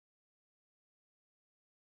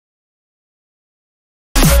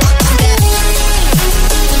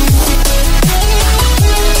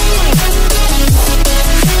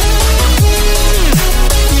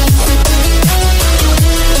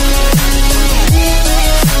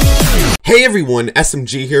Hey everyone,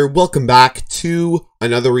 SMG here. Welcome back to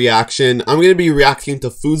another reaction. I'm going to be reacting to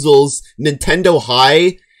Foozle's Nintendo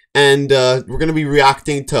High, and we're going to be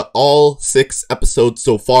reacting to all 6 episodes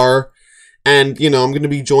so far. And, you know, I'm going to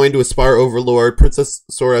be joined with Aspire Overlord, Princess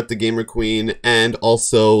Sora the Gamer Queen, and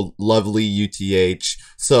also Lovely UTH.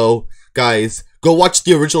 So, guys, go watch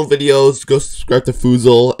the original videos, go subscribe to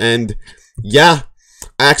Foozle, and yeah.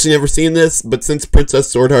 I actually never seen this, but since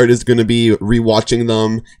Princess Swordheart is going to be rewatching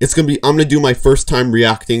them, I'm going to do my first time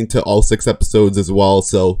reacting to all 6 episodes as well.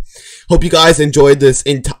 So, hope you guys enjoyed this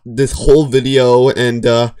whole video, and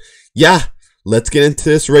yeah, let's get into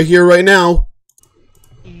this right here, right now.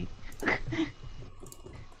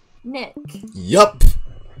 Nick. Yup.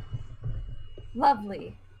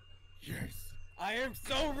 Lovely. Yes, I am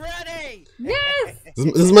so ready. Yes.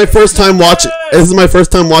 This is my first time watching. This is my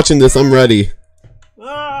first time watching this. I'm ready.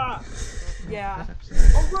 Yeah.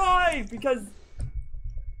 Alright, because...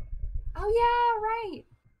 Oh yeah, right.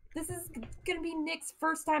 This is gonna be Nick's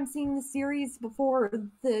first time seeing the series before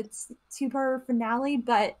the 2-part finale,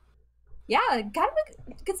 but yeah, because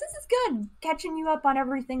this is good, catching you up on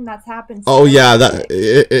everything that's happened. Oh yeah,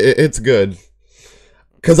 it's good.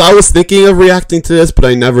 Cause I was thinking of reacting to this, but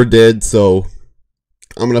I never did. So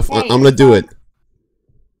I'm gonna do it.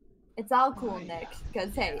 It's all cool, Nick,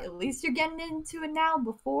 because, hey, at least you're getting into it now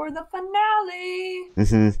before the finale.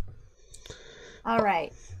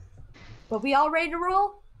 Alright. But we all ready to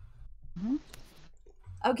roll?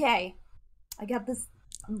 Okay. I got this.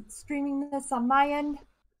 I'm streaming this on my end.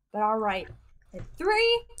 But alright. In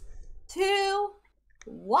 3, 2,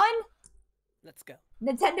 1. Let's go.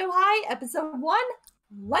 Nintendo High, Episode 1.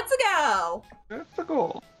 Let's go! That's the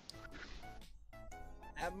goal.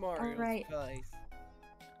 At Mario's place.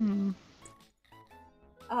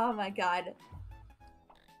 Oh my god.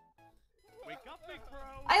 Wake up, big bro.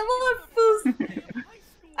 I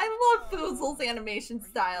love Foozle's animation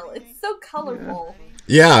style. It's so colorful.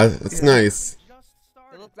 Yeah, it's nice.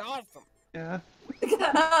 It looks awesome. Yeah.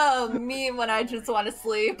 Oh, me when I just want to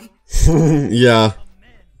sleep. Yeah.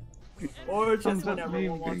 Or just when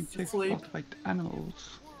everyone wants to sleep. Like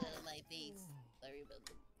animals.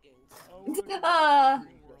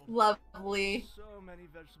 Lovely. So many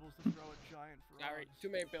vegetables to throw at giant frogs. Alright, too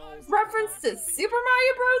many bills. Reference to Super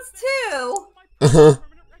Mario Bros. 2. Uh-huh.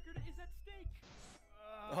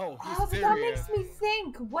 Oh, Oh, but that makes me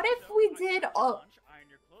think. What if we did all...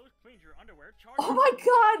 Oh my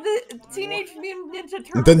god, the Teenage Mutant Ninja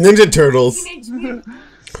Turtles. The Ninja Turtles. Teenage Mutant...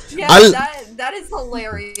 Yeah, that is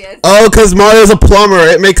hilarious. Oh, cause Mario's a plumber.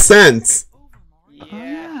 It makes sense.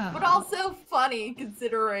 Yeah. But also funny,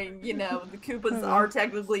 considering, you know, the Koopas are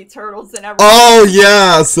technically turtles and everything. Oh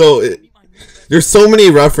yeah, so there's so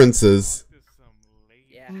many references.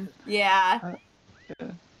 Yeah. Yeah.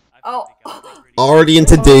 Oh. Already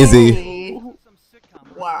into Daisy.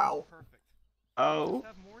 Wow. Oh.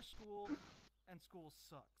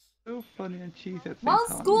 So funny and cheesy at the same Well,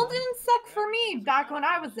 time. school didn't suck for me back when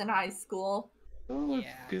I was in high school. Oh, it's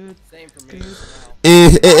Yeah. good. Same for me. Good. as well.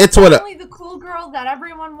 It's what. Definitely the cool girl that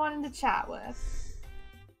everyone wanted to chat with.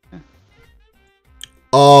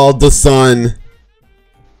 Oh, the sun.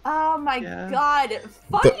 Oh my Yeah. god.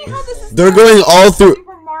 Funny how this is. They're going all through.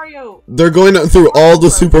 Super Mario. They're going through all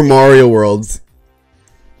the Super Mario worlds.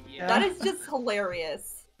 Yeah. That is just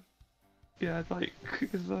hilarious. Yeah, it's like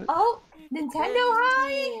Oh, Nintendo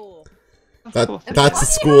High? Cool. That's a Funny how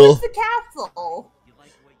school. it's the castle.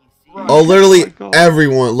 Oh, literally Oh my God.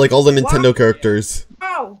 everyone, like all the Nintendo characters.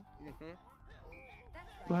 Oh.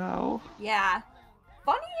 wow. Yeah.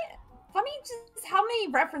 Funny just how many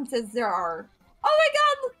references there are. Oh my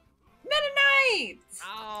god! Mennonite!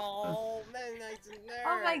 Oh, man, nice and there.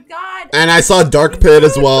 Oh my god! And I saw Dark Pit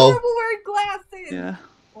as well. Adorable wearing glasses! Yeah.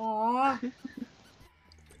 Aww.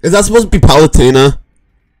 Is that supposed to be Palutena?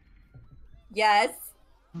 Yes.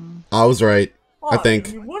 I was right. I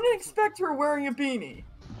think. You wouldn't expect her wearing a beanie.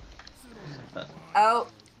 Oh,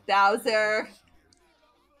 Bowser.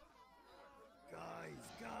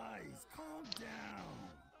 Guys, calm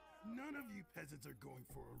down. None of you peasants are going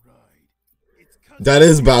for a ride. It's That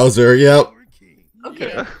is Bowser. Yep.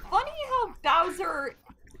 Okay, funny how Bowser...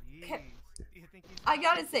 I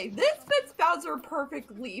gotta say, this fits Bowser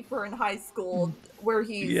perfectly for in high school, where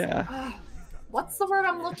he's... Yeah. What's the word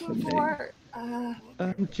I'm looking for?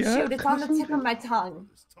 Jerk Shoot, it's or on the tip something? of my tongue.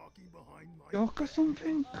 Jerk or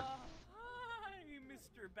something? Hi,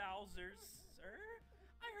 Mr. Bowser, sir.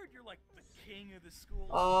 I heard you're like the king of the school.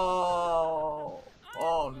 Oh.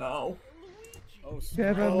 Oh no. Oh,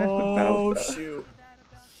 Yeah, but mess with Bowser. Shoot.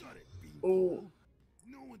 Shut it, Bean. Oh.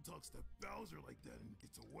 No one talks to Bowser like that and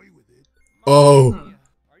gets away with it. Oh.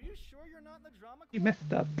 Are you sure you're not in the drama He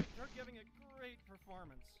messed up. You're giving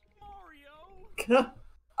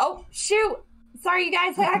Oh, shoot! Sorry, you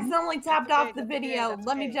guys. I accidentally tapped off the video.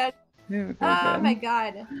 Let me just. Oh my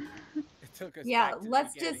god. It took us Yeah, back to the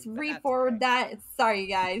let's beginning, just but that's re-forward okay. that. Sorry,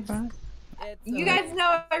 guys. It's You guys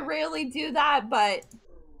know I rarely do that, but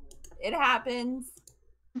it happens.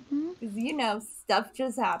 Because, you know, stuff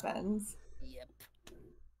just happens. Yep.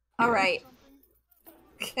 Alright.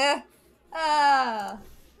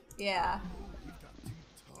 Yeah. Oh, we've got two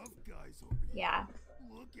tough guys over here. Yeah.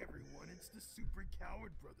 Look, everyone, it's the Super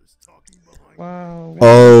Coward Brothers talking behind. Wow.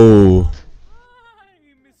 Oh.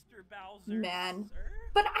 Man.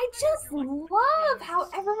 But I just love how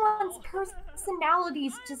everyone's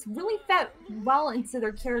personalities just really fit well into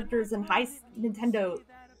their characters in Nintendo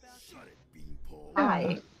Shut it, Beanpole.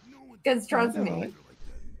 High. Because trust me, Like that and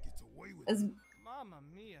gets away with it. as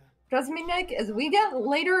trust me, Nick, as we get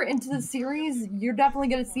later into the series, you're definitely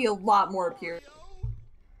gonna see a lot more appear.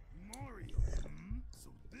 Mario, so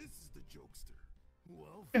this is the jokester.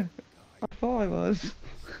 Well, I thought I was.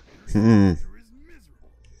 Hmm. Bowser is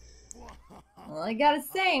miserable. Well, I gotta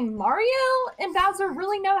say, Mario and Bowser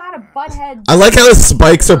really know how to butt heads. I like how his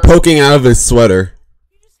spikes are poking out of his sweater.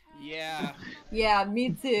 Yeah, Yeah,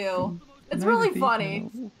 me too. It's No really detail. funny.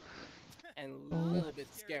 and a little bit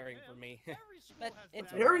scaring for me. But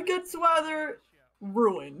it's Very good sweater,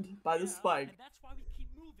 ruined by the spike.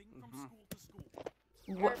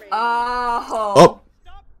 Oh. Oh.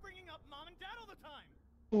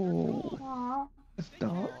 Oh, Aw. it's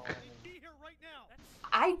dark.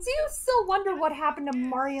 I do still wonder what happened to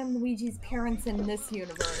Mario and Luigi's parents in this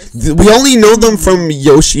universe. We only know them from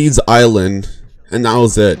Yoshi's Island, and that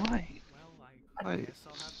was it. Why? Like,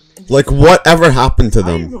 Like, whatever happened to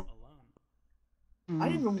them? I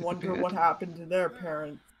didn't even wonder what happened to their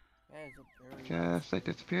parents. I guess they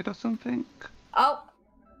disappeared or something. Oh.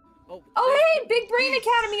 Oh, Oh, hey, Big Brain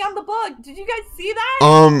Academy on the book. Did you guys see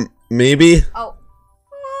that? Maybe? Oh.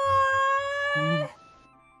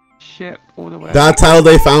 Ship all the way. That's how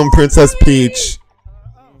they found Princess Peach.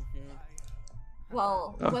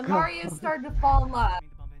 Well, Oh, when God. Mario started to fall in love.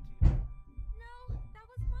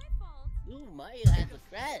 Ooh, Mario has a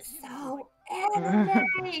dress. So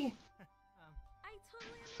anime.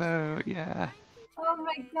 So, yeah. Oh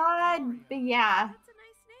my god. But yeah. That's a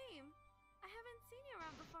nice name. I haven't seen you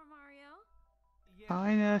around before, Mario.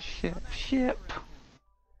 Find a ship.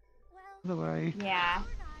 All the way. Yeah.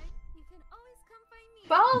 You can always come find me.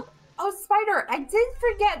 Well, oh, Spider, I did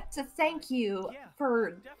forget to thank you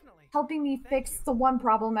for helping me fix the one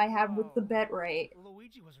problem I had with the bit rate.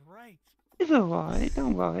 Luigi was right. It's alright,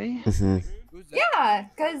 don't worry. Who's that? Yeah,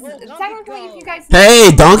 because Well, Donkey technically, if Kong. you guys.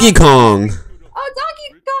 Hey, Donkey Kong! Oh,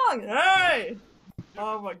 Donkey Kong! Hey!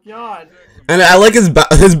 Oh my god. And I like his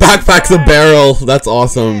backpack's a barrel. That's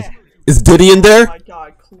awesome. Is Diddy in Oh there? my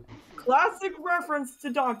god. Classic reference to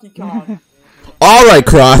Donkey Kong. Alright,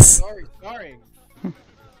 Cross. Sorry.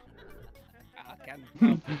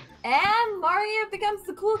 And Mario becomes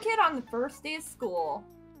the cool kid on the first day of school.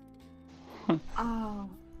 Oh.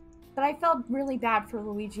 But I felt really bad for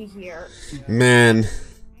Luigi here. Man.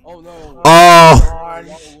 Oh no. Oh!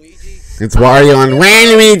 Luigi. It's Wario and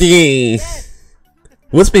Waluigi!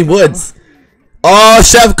 Wispy Woods. Oh,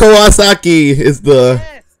 Chef Kawasaki is the...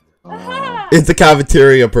 Yes. Aha! It's the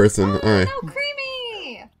cafeteria person. Oh, Alright. no,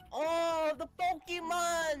 Creamy! Oh, the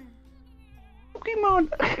Pokemon.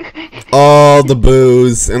 Pokemon! Oh, the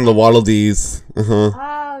booze and the Waddle Dees. Uh-huh.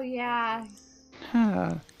 Oh, yeah.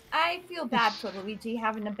 Huh. I feel bad for Luigi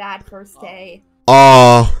having a bad first day.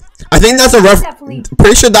 Oh, I think that's a Definitely.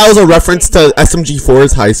 pretty sure that was a reference to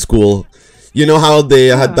SMG4's high school. You know how they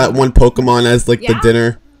had that one Pokemon as like the Yeah?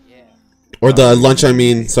 dinner? Yeah. Or the lunch, I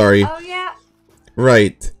mean, sorry. Oh, yeah.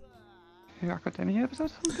 Right. Your academia episode or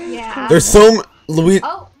something? Yeah. There's so Luigi.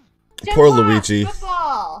 Oh. Poor Gym class, Luigi.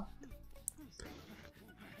 Football.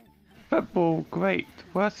 Football, great.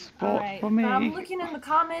 Worst sport Alright, for but I'm me. looking in the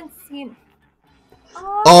comments, seeing...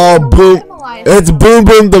 Oh, no, boom. Animalize. It's Boom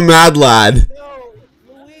Boom the Mad Lad. No,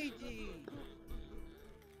 Luigi.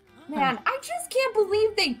 Man, I just can't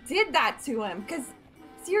believe they did that to him. Because,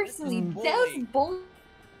 seriously, those bullies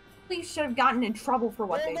should have gotten in trouble for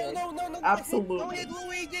what they did. No. Absolutely. Don't hit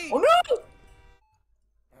Luigi. Oh no!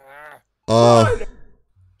 Oh.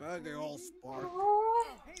 They all spark. Oh,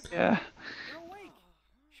 Yeah. You're awake.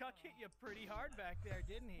 Chuck hit you pretty hard back there,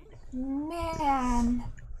 didn't he? man.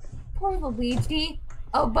 Poor Luigi.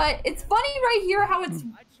 Oh, but it's funny right here how it's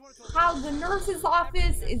how the nurse's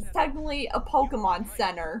office is technically a Pokemon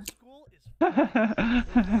center. School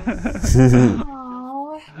is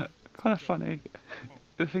Oh. Kind of funny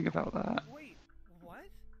to think about that. Wait, what?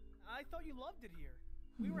 I thought you loved it here.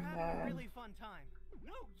 We were having a really fun time.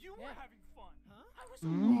 No, you were having fun, huh? I was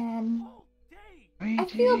Man. all day. I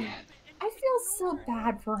feel so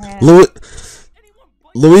bad for him.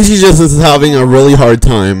 Luigi just is having a really hard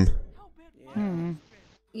time.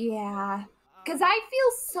 Yeah, because I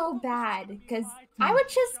feel so bad, because I would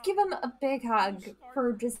just give him a big hug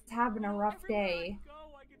for just having a rough day.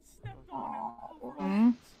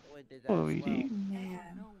 Aww. Luigi.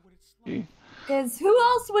 Man. Because who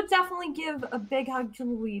else would definitely give a big hug to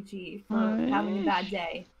Luigi for having a bad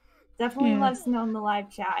day? Definitely let us know in the live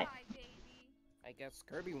chat. I guess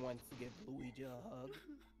Kirby wants to give Luigi a hug.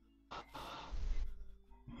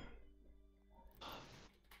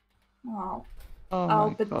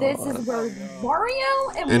 Oh, but this is where Mario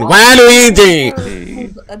and Waluigi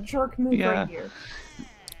pulled a jerk move right here.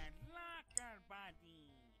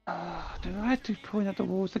 Do I have to point at the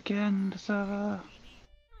walls again, the server?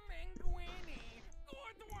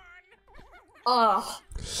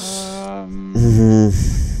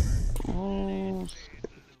 Walls.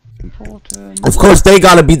 Important. Of course, they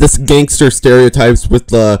gotta be the gangster stereotypes with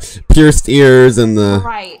the pierced ears and the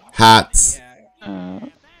hats.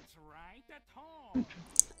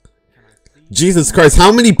 Jesus Christ,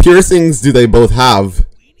 how many piercings do they both have?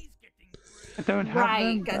 I don't have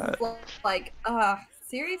them, because, like,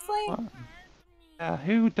 seriously? Yeah,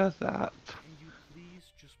 who does that? Can you please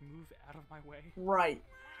just move out of my way? Right.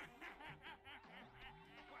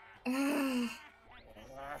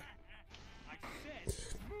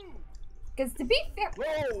 Because to be fair,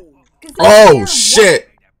 oh shit!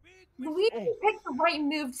 Luigi picked the right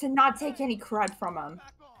move to not take any crud from him.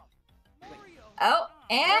 Oh,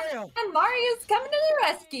 and Mario's coming to the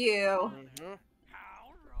rescue.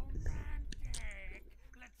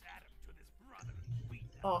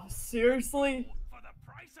 Oh, seriously?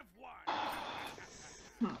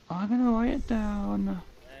 I'm gonna write it down.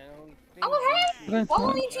 Oh, hey!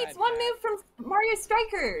 Waluigi cheats one move from Mario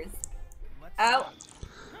Strikers. Oh.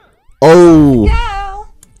 Oh. Go!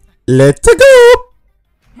 Let's go!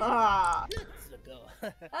 Ah.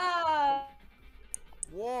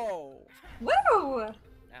 Whoa! Woo!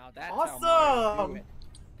 Now that's awesome!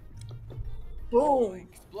 Boom!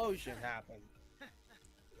 Explosion happened.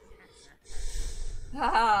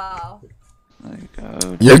 Oh. There you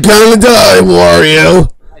go. You're gonna die, Wario!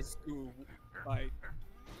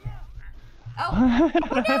 Oh, no,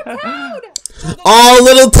 Toad! Oh,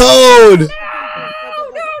 little Toad! No,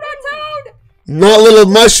 not Toad! Not little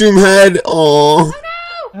mushroom head. Aww.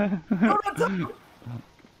 Oh, no!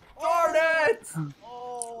 Darn it!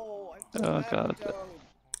 Oh, oh god.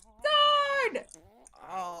 Toad!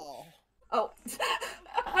 Oh. Oh.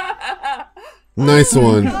 Nice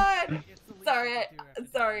one. God. Sorry.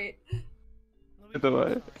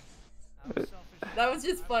 That was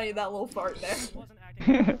just funny, that little fart there. I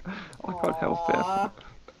can't help it. I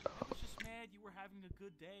was just mad you were having a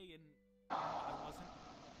good day and I wasn't.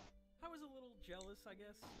 I was a little jealous, I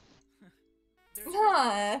guess.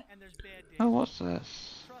 And there's bad days. Oh, what's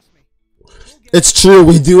this? Trust me. It's true,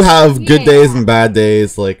 we do have good days and bad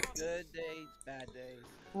days, like... Good days, bad days.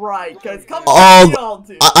 Right, guys, come on, we all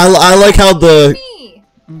do. I like how the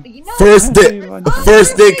first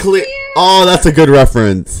day clear... Oh, that's a good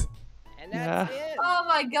reference. And that's it. Oh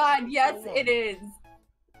my god, yes it is.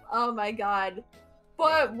 Oh my god.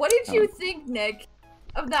 But what did you think, Nick,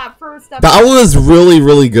 of that first episode? That was really,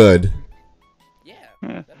 really good.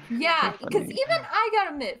 Yeah, because even I gotta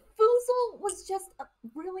admit, Foozle was just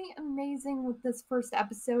really amazing with this first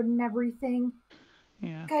episode and everything.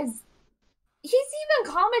 Yeah. Because he's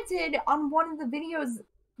even commented on one of the videos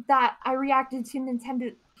that I reacted to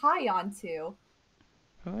Nintendo High onto.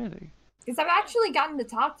 Really? Because I've actually gotten to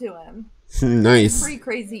talk to him. Nice. It's pretty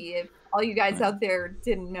crazy if all you guys out there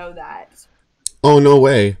didn't know that. Oh, no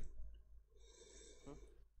way.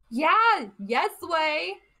 Yeah, yes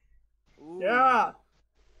way. Yeah.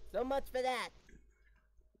 So much for that.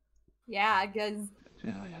 Yeah, because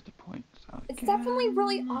Yeah, I have to point out it's again. definitely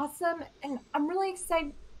really awesome, and I'm really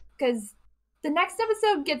excited because the next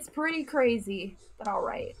episode gets pretty crazy. But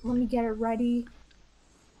alright, let me get it ready.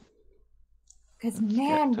 Because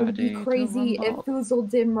man, would it be crazy if Foozle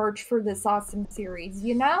did merch for this awesome series,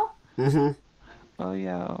 you know? Mm-hmm. Oh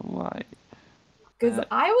yeah, right. Because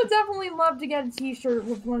I would definitely love to get a t-shirt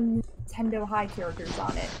with one of the Nintendo High characters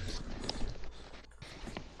on it.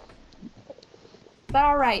 But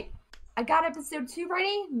alright, I got episode 2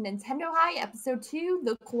 ready. Nintendo High, episode 2,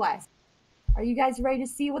 The Quest. Are you guys ready to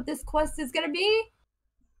see what this quest is going to be?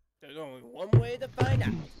 There's only one way to find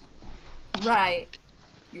out. Right.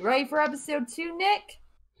 You ready for episode 2, Nick?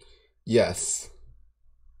 Yes.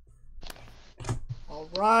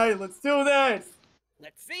 Alright, let's do this!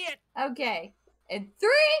 Let's see it! Okay. In 3,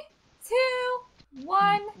 2,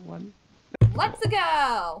 1, let's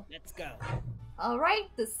go! Let's go. All right,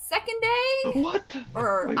 the second day. What?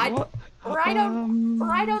 Or Wait, I don't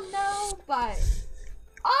know, but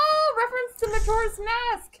reference to Majora's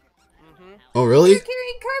Mask. Oh, really? You're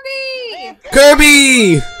carrying Kirby.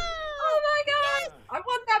 Kirby! Oh my god! I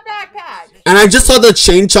want that backpack. And I just saw the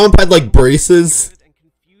Chain Chomp had like braces.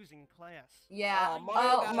 Yeah.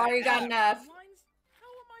 Oh, Mario got an F.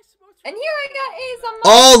 And here I got A's on my.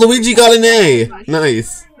 Oh, Luigi got an A.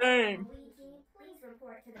 Nice. Same.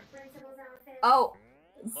 Oh,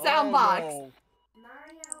 soundbox. no.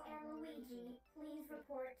 Mario and Luigi, please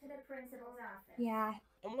report to the principal's office. Yeah.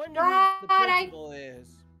 I'm wondering who the God, principal is.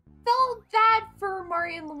 Felt bad for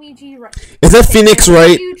Mario and Luigi. Is that Phoenix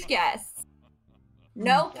right? Huge guess.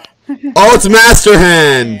 Nope. Oh, it's Master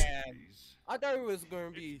Hand. Man, I thought it was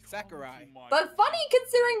going to be Sakurai. But funny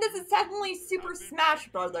considering this is technically Super Smash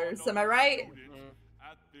Brothers. Am I right?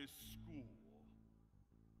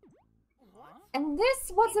 And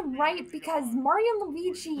this wasn't right because Mario and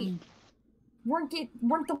Luigi weren't the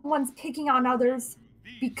ones picking on others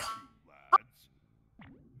because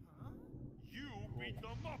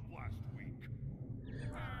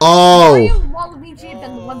Mario and Waluigi had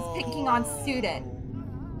been the ones picking on Student.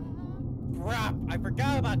 Crap, I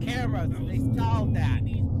forgot about cameras. They solved that.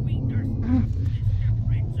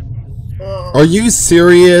 Are you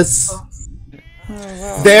serious?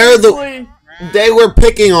 They were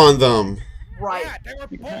picking on them. Right. Yeah,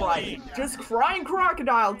 they were Right. Just crying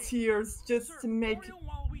crocodile tears just to make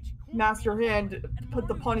Master Hand put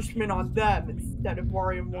the punishment on them instead of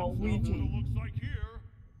Mario and Waluigi.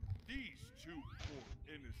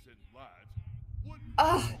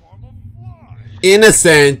 Ugh.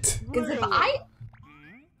 Innocent. Because if I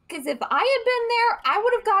had been there, I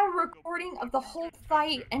would have got a recording of the whole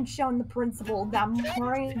fight and shown the principal that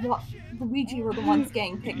Mario and Luigi were the ones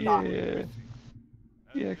getting picked on. Yeah.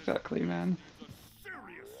 Yeah, exactly, man.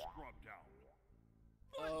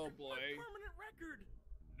 Oh boy.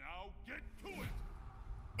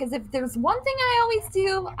 Because if there's one thing I always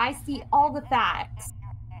do, I see all the facts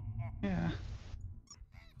Yeah.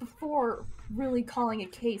 before really calling a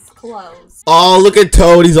case closed. Oh, look at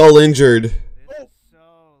Toad. He's all injured.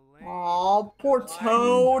 Aw, poor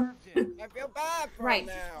Toad. I feel bad for Right. him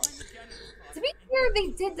now. To be fair, they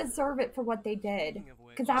did deserve it for what they did.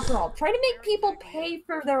 Because after all, trying to make people pay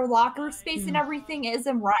for their locker space and everything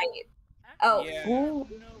isn't right. Oh. Yeah.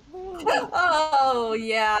 Oh,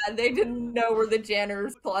 yeah, they didn't know where the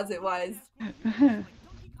janitor's closet was.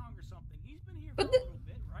 But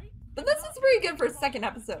this is pretty good for a second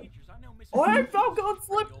episode. Oh, hey, Falco and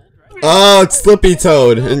Slip. Oh, it's Slippy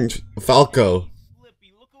Toad and Falco.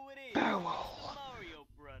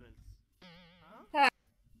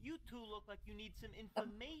 You two look like you need some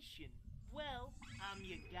information. Well, I'm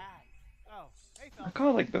your guy. Oh, hey, I kind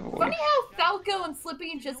of like the voice. Funny how Falco and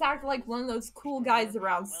Slippy just act like one of those cool guys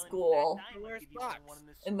around school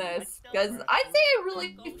in this. Because I'd say it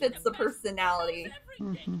really fits the personality.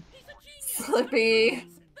 Slippy.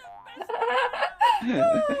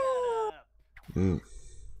 Mm.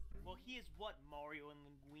 Well, here's what, Mario and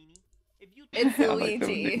Linguini. If you It's I like the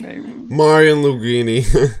Luigi. nickname. Mario and Luigi.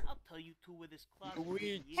 I'll tell you two where this closet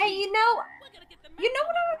Luigi. Hey, you know what I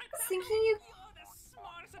was thinking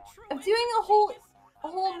of doing a whole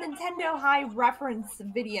Nintendo High reference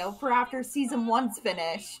video for after season 1's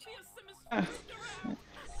finished.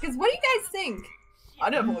 Because what do you guys think? I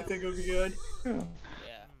definitely think it would be good. Yeah.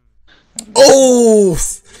 Oh!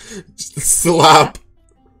 Slap.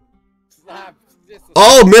 Slap. Just a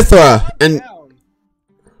Oh, Mithra. And down.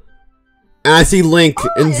 I see Link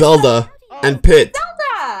and it's Zelda and Pit.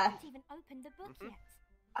 Zelda! Even opened the book yet.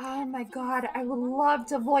 Oh my god, I would love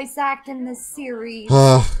to voice act in this series.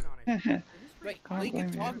 Wait, Can't Link can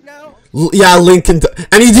blame talk you. now? Yeah, Link can.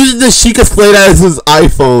 And he's using the Sheikah Slate as his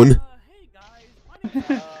iPhone.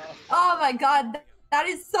 Oh my god, that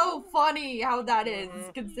is so funny how that is,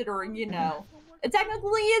 considering, you know, it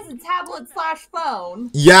technically is a tablet / phone.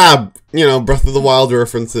 Yeah, you know, Breath of the Wild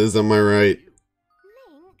references, am I right? Link,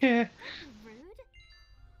 Yeah. rude.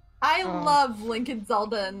 I love Link and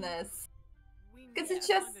Zelda in this. Because it's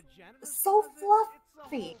just so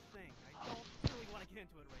fluffy.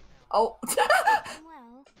 Oh.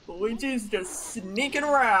 Well, Luigi's just sneaking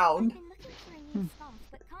around. been looking for a new scarf,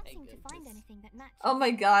 but can't seem to find anything that matches. Oh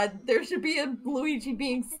my god, there should be a Luigi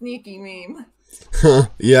being sneaky meme.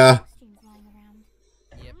 Yeah. Costumes lying around.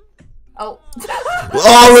 Oh.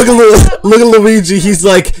 Oh, look at Luigi. He's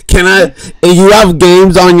like, can I? You have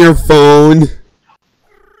games on your phone?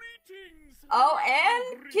 Oh, and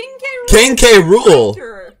King K. Rool. King K. Rool.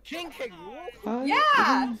 King K. Rool?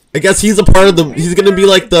 Yeah. I guess he's a part of the. He's gonna be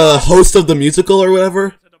like the host of the musical or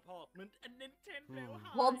whatever.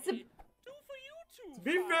 Well,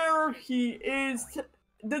 be fair,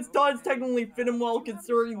 this does technically fit him well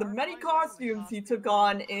considering the many costumes he took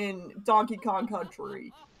on in Donkey Kong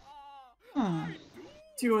Country.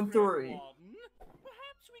 2 and 3.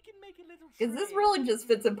 Because this really just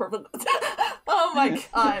fits in perfectly. Oh my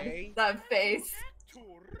god, that face.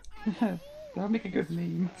 That'll make a good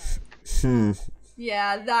meme.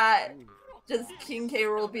 Yeah, that just King K.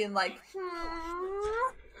 Rool being like,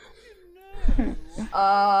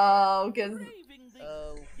 oh, because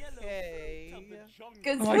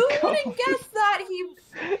who wouldn't guess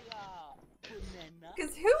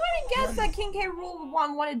that King K. Rool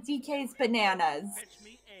wanted DK's bananas?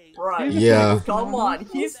 Right. Yeah. Come on,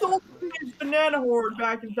 he stole his banana horde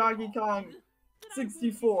back in Donkey Kong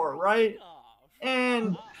 64, right?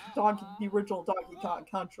 And the original Donkey Kong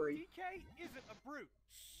Country.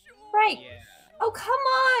 Right. Oh, come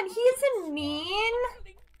on, he isn't mean.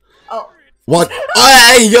 Oh. What?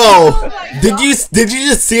 Hey, yo! Did you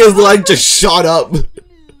just see his leg just shot up? Oh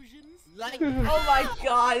my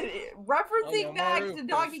god. Referencing back to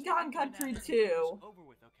Donkey Kong Country 2.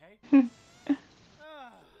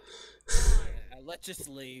 Let's just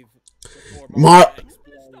leave.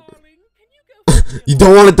 You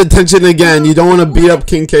don't want detention again. You don't want to beat up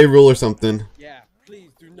King K. Rool or something. Yeah,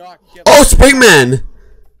 please do not get. Oh, Springman!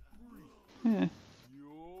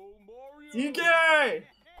 DK!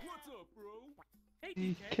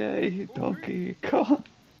 DK, Donkey Kong.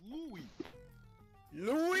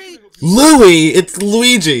 Louis! It's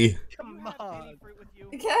Luigi! Come on.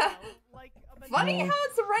 Yeah. Funny how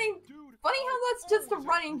that's just a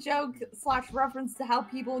running joke / reference to how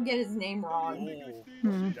people get his name wrong.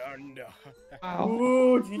 Ooh,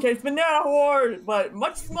 DK's Banana Horde, but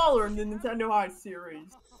much smaller in the Nintendo High series.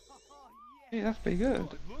 Hey, that's pretty good.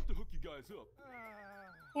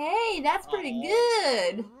 Hey, that's pretty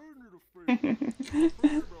good.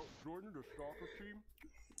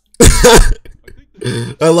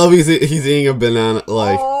 I love he's eating a banana,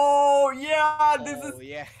 like. Oh, yeah, this is...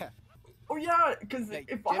 Yeah. Oh, yeah, because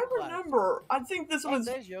if I remember, I think this was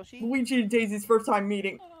Luigi and Daisy's first time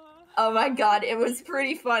meeting. Oh my god, it was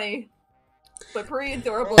pretty funny. But pretty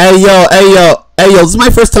adorable. Hey yo, this is my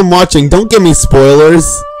first time watching. Don't give me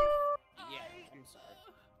spoilers.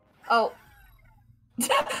 Oh.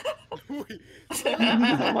 Oh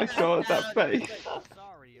my god, that face.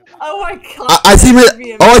 Oh my god. I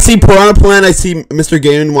see Piranha Plant, I see Mr.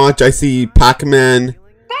 Game & Watch, I see Pac-Man.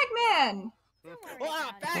 Pac-Man!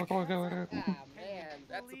 Oh man,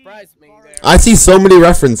 that surprised me there. I see so many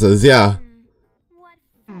references, yeah. What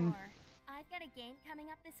for? I've got a game coming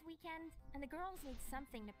up this weekend, and the girls need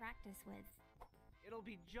something to practice with. It'll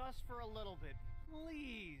be just for a little bit,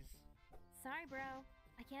 please. Sorry, bro.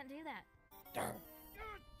 I can't do that.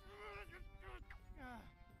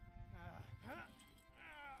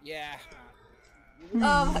 Yeah.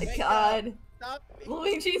 Oh my god.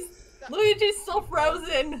 Luigi's still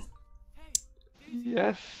frozen.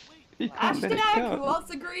 Yes. He can't let it Hashtag, go. who else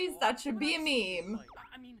agrees that should be a meme?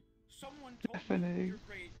 Definitely.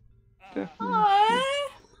 Aww.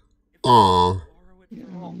 Aww.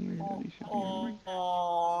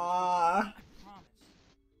 Aww.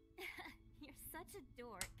 You're such a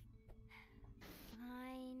dork.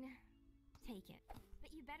 Fine. Take it.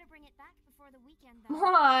 But you better bring it back before the weekend, though.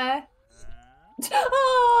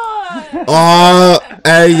 Aww.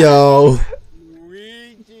 Hey yo.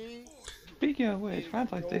 Speaking of which,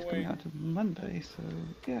 Valentine's Day's coming out on Monday, so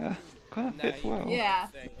yeah, kind of fits well. Yeah.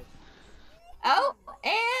 Oh,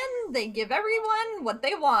 and they give everyone what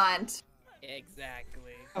they want.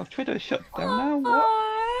 Exactly. Oh, Twitter shut down now.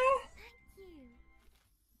 What?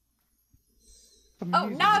 Oh,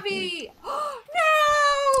 Navi!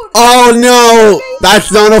 No! Oh no! That's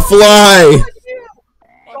not a fly!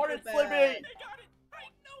 Darn it, Slippy!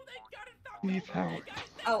 Needs help.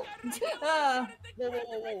 Oh.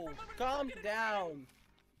 Whoa. Calm down.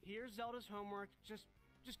 Here's Zelda's homework. Just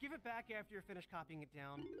give it back after you're finished copying it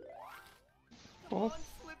down. Boss.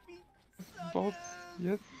 Boss.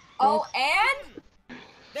 Yes. Oh, and?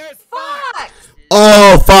 There's Fox!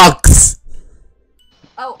 Oh, Fox!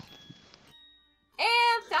 Oh.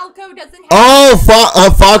 And Falco doesn't have... Oh,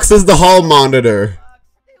 Fox is the hall monitor.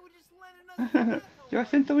 Do I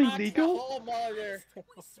send something legal? Hall monitor.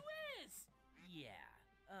 Yeah.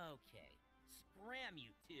 Okay. Scram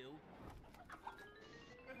you two.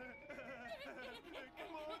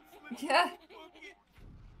 Yeah.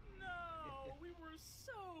 No, we were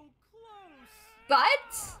so close. But...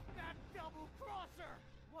 That double crosser.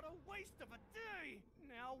 What a waste of a day.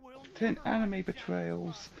 Now we'll 10 anime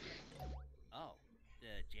betrayals. Oh,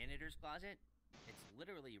 the janitor's closet? It's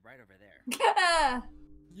literally right over there.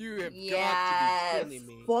 You have got Yes. to be kidding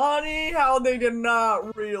me. Funny how they did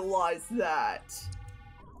not realize that.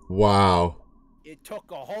 Wow. It took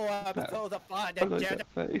a whole episode to find I a like janitor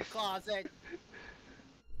that face. closet.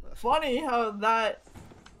 Funny how that.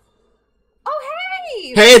 Oh,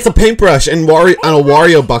 hey! Hey, it's a paintbrush and a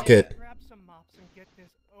Wario bucket. Grab some mops and get this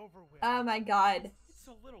over with. Oh my god. It's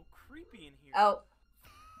a little creepy in here. Oh.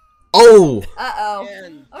 Oh. Uh-oh.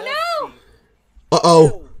 And Oh no!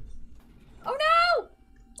 Uh-oh. Oh no!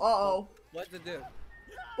 Uh-oh. What to do?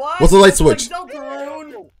 What? What's the light It's like switch?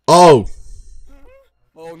 Deltarune. Oh.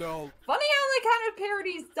 Oh no. Funny how they kind of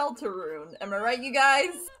parodies Deltarune. Am I right, you guys?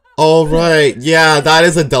 All right. Yeah, that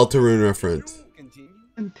is a Deltarune reference. Continue.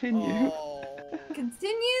 Continue. Oh.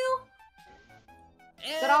 Continue?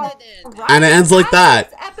 And But all it ends. right, And it ends like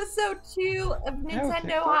that. that's episode 2 of Nintendo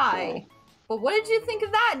successful. High. But what did you think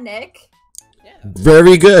of that, Nick? Yeah,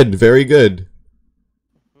 Very good. Very good.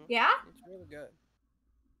 Yeah? it's really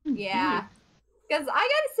good. Yeah. Because I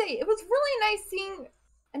gotta say, it was really nice seeing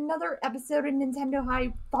another episode of Nintendo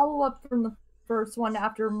High follow up from the first one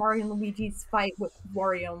after Mario and Luigi's fight with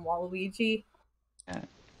Wario and Waluigi. Yeah.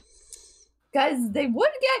 Because they would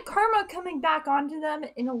get karma coming back onto them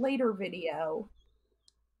in a later video.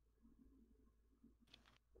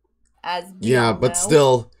 As we Yeah, all but know.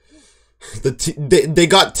 still, they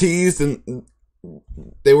got teased and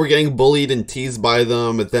they were getting bullied and teased by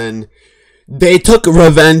them, but then they took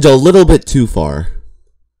revenge a little bit too far.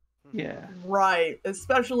 Yeah. Right.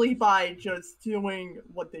 Especially by just doing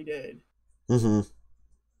what they did. Mm-hmm.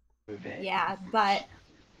 Yeah, but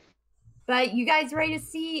you guys ready to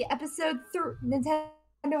see episode Nintendo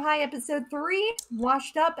High episode 3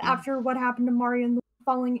 washed up after what happened to Mario and Luigi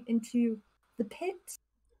falling into the pit?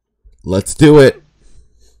 Let's do it.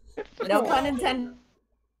 No pun intended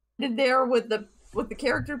there with the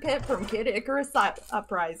character pit from Kid Icarus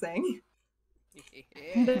Uprising.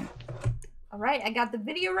 Yeah. All right, I got the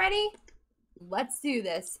video ready. Let's do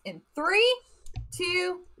this in 3,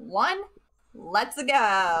 2, 1. Let's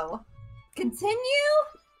go. Continue.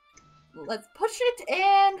 Let's push it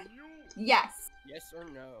and yes. Yes or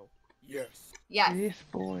no? Yes. Yes. Yes,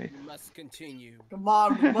 boy. You must continue. Come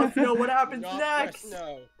on, we must know what happens Not next. press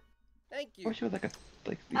no. Thank I you. wish it was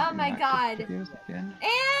like Oh my god. videos again.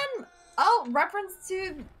 And oh, reference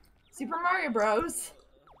to Super Mario Bros.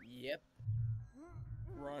 Yep.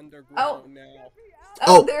 We're underground Oh. now.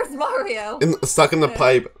 Oh. There's Mario. Stuck in the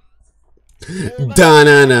pipe.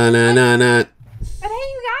 Da-na-na-na-na-na. But hey,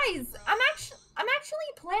 you guys, I'm actually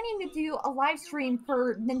planning to do a live stream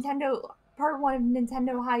for Nintendo Part 1 of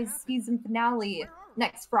Nintendo High's season finale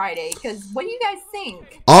next Friday. Because what do you guys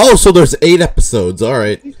think? Oh, so there's 8 episodes. All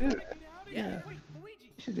right. Yeah.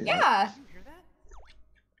 Should do that. Yeah,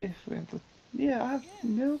 If we have to. Yeah, I have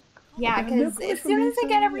milk. yeah. Okay, milk Because as for soon me, as I so,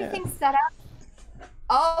 get yeah. everything set up.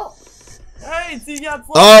 Oh, Hey, so you got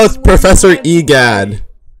Oh, it's Professor Egad.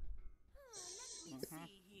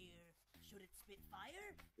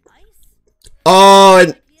 Oh,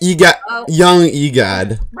 and Egad, Oh. young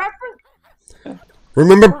Egad. reference.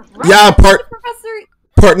 Remember? Yeah, reference to Professor.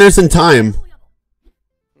 partners in time.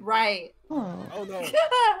 Right. Oh. Oh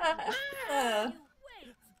no.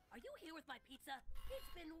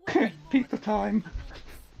 Pizza time.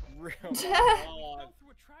 Real Fell God.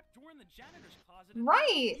 through a trap door in the janitor's closet. and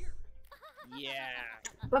Right. disappeared. Yeah.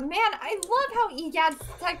 But man, I love how Egad's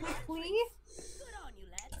technically. Good on you,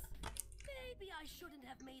 lads. Maybe I shouldn't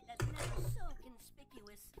have made that letter so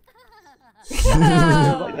conspicuous.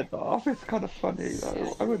 Like that off. It's kind of funny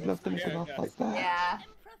though. I would love to make it off like that. Yeah.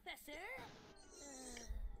 Professor,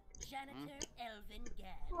 Janitor Elvin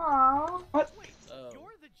Gad. Aww. What? Oh.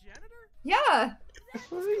 You're the janitor? Yeah. That's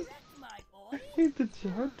right. Correct, my boy. He's the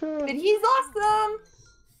janitor. But he's awesome.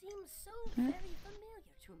 Seems so very familiar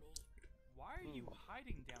to me. Why are you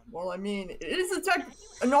hiding down here? Well, I mean, it is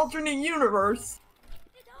an alternate universe.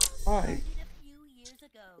 It all Right. started a few years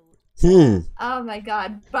ago. Oh my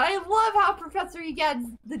god. But I love how Professor Egad's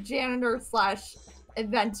the janitor slash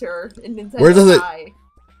inventor in Nintendo Where does it- High.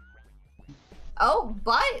 Oh,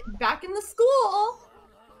 but back in the school.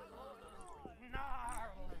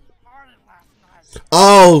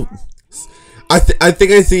 Oh, I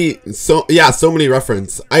think I see so many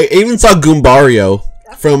reference. I even saw Goombario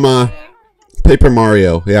from Paper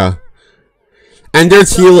Mario. Yeah, and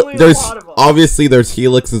there's Definitely a there's lot of 'em. obviously there's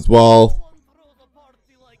Helix as well.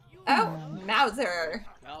 Oh, Mauser.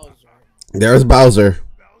 Bowser. There's Bowser.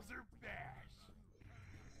 Bowser Bash.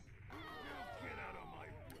 Now get out of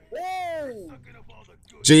my way. Whoa! Sucking up all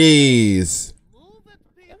the good. Jeez.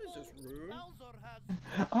 That is just rude.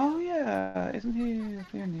 Oh yeah, isn't he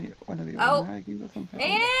one of the Oh. Maggies or something?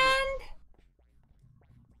 And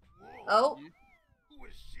Oh. Who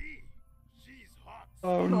is she? She's hot.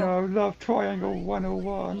 Oh no, Love Triangle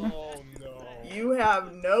 101. Oh no. You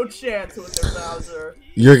have no chance with her, Bowser.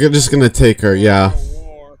 You're just gonna take her, yeah.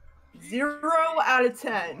 0 out of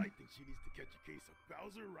 10. I think she needs to catch a case of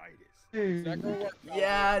Bowseritis. Dude.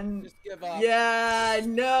 Yeah, Just give up. yeah,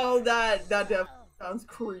 no, that definitely sounds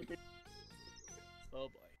creepy. Oh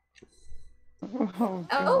boy. Oh,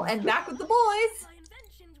 Oh, God. and back with the boys. My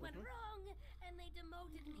inventions went wrong, and they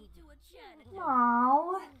demoted me to a janitor.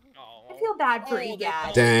 Aww. I feel bad for you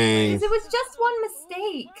guys. Dang. Because it was just one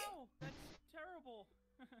mistake. No, that's terrible.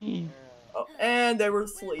 Oh, and they were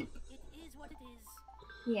asleep. It is what it is.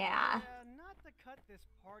 Yeah. Not to cut this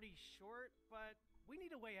party short, but we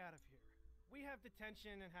need a way out of here. We have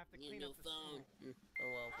detention and have to clean up the school.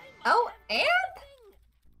 Oh, and?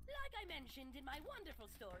 Like I mentioned in my wonderful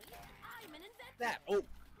story, I'm an inventor. That. Oh.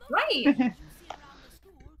 Right.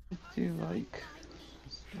 Do you like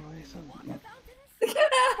stories of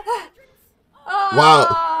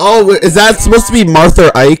Wow. Oh, is that supposed to be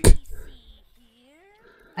Martha Ike?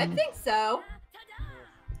 I think so.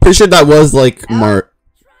 Pretty sure that was like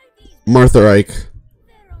Martha Ike.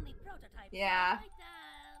 Yeah.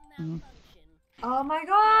 Oh my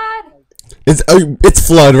god. It's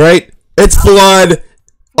Flood, right? It's Flood.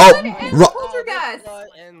 Flood and Poltergeist.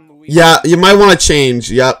 Yeah, you might want to change.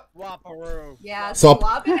 Yep. Yeah. So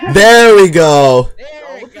swap it. there we go.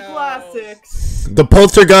 Go with the classics. The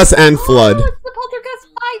Poltergeist and Flood. Oh, it's the Poltergeist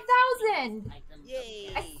 5000.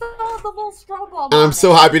 I saw the little strobe ball. And I'm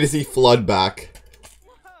so happy to see Flood back.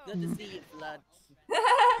 Good to see you, Flood.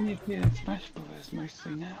 you can Smash Brothers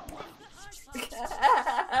mostly now? My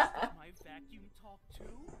vacuum talk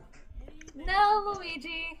too? No,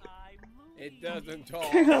 Luigi. It doesn't talk.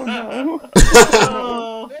 Oh no.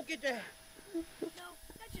 Oh. Look at that.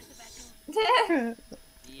 Oh.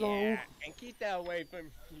 Yeah, and keep that away from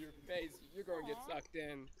your face. You're gonna get sucked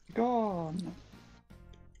in. Gone.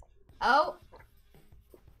 Oh.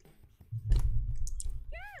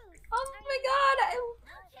 Oh my god,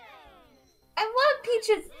 I love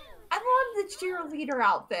Peach's. I love the cheerleader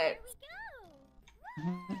outfit.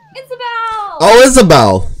 Isabelle. Oh,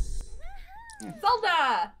 Isabel.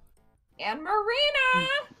 Zelda. And Marina.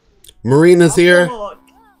 Marina's here. Look.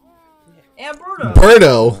 And Bruno.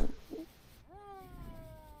 Birdo.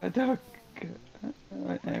 I don't.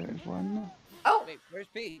 There is one. Oh. Wait, where's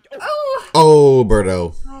Peach? Oh. Oh,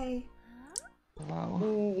 Birdo. Hi. Wow.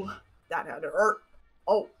 Ooh, that had to hurt.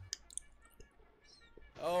 Oh.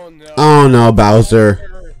 Oh no. Oh no,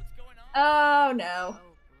 Bowser. Oh no.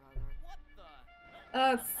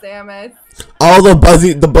 Oh, Samus. All the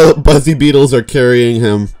Buzzy Beetles are carrying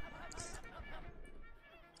him.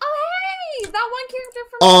 Oh hey, that one character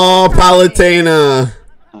from. Oh, Palutena.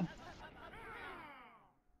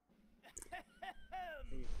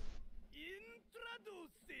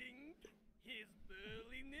 Introducing his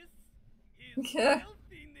burliness, his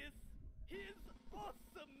healthiness, his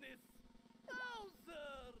awesomeness,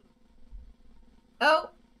 Bowser! Oh.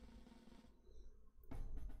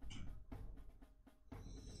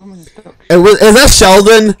 Is that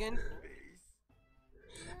Sheldon?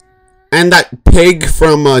 And that pig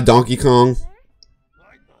from Donkey Kong?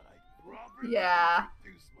 Yeah.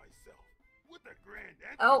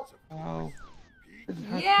 Oh. Wow.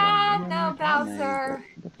 Yeah, no, Bowser.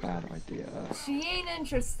 The bad idea. She ain't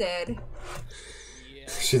interested.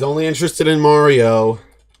 She's only interested in Mario.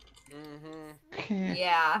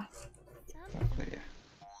 Yeah. Exactly.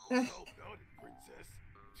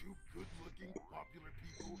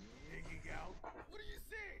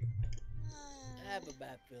 I have a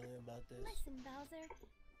bad feeling about this. Listen, Bowser,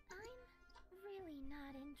 I'm really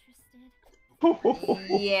not interested.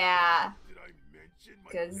 Yeah.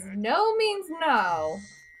 Because no means no.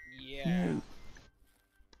 Yeah.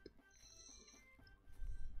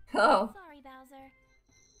 Oh. Sorry, Bowser.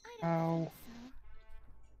 Ow.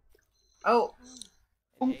 Oh.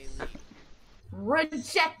 And Haley.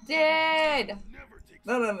 Rejected.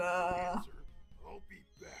 No, no, no. Oh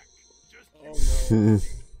no.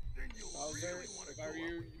 Bowser, if I were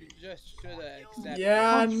you, you just should have accepted.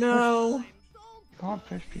 Yeah, no. You can't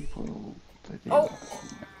push people to do Oh. that.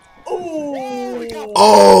 Oh.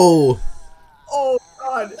 Oh! Oh,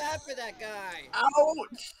 God. Bad for that guy.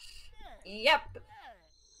 Ouch. Yep.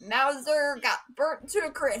 Mauser got burnt to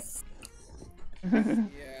a crisp. Yeah.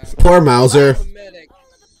 Poor Mauser. Medic.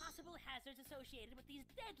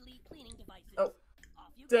 Oh.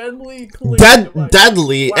 Deadly clean.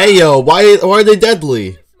 Deadly? Wow. Ayo, why are they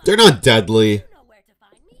deadly? They're not deadly.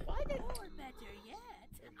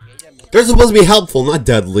 They're supposed to be helpful, not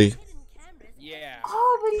deadly. Yeah.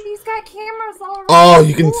 Oh, but he's got cameras all around Oh,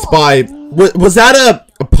 you can spy. Was that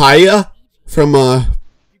a Paya from You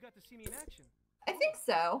got to see me in action. I think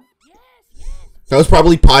so. That was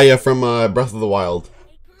probably Paya from Breath of the Wild.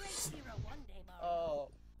 Oh.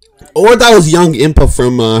 Or that was young Impa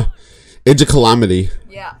from Age of Calamity.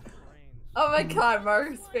 Yeah. Oh my god,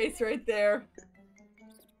 Mario's face right there.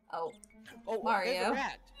 Oh. Oh, Mario. there's a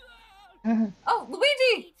rat. Oh,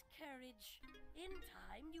 Luigi! Courage. In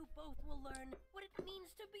time, you both will learn what it means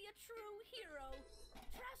to be a true hero.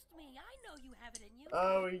 Trust me, I know you have it in you.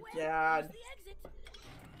 Oh Where god. is the exit?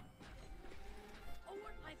 A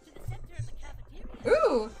warp pipe to the center of the cafeteria.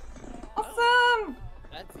 Ooh! Awesome!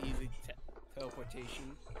 That's easy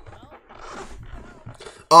teleportation.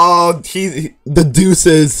 Oh, the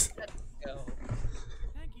deuces. Let's go.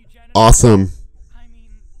 Thank you, Jennifer. Awesome. I mean,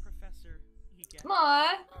 Professor. He gets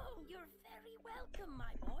Aw. Oh, you're very welcome,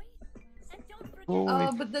 my boy. And don't forget,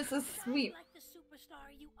 Oh, but this is sweet. like the superstar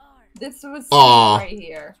you are. This was Aw. sweet right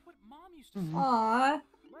here. what Mom used to say. Aw.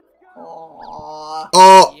 Let's go. Aww.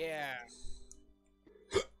 Oh, Yeah.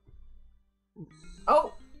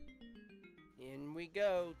 Oh, In we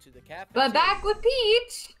go to the cafe. but back with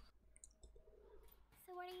Peach!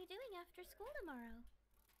 So what are you doing after school tomorrow?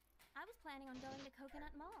 I was planning on going to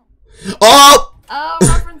Coconut Mall. oh! Oh,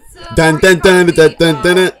 reference to Dun dun dun dun dun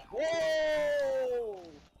dun dun. Whoa!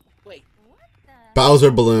 Wait. What the?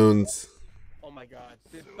 Bowser balloons. Oh my god.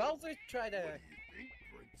 Did Bowser try to...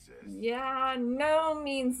 Yeah, no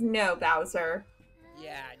means no, Bowser.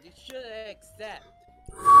 Yeah, you should accept.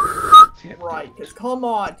 Right, because come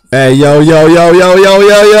on. Hey, yo, yo, yo, yo, yo,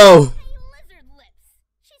 yo, yo. Lizard lips.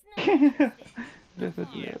 She's not. Lizard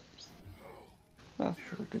lips. That's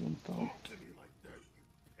a good insult.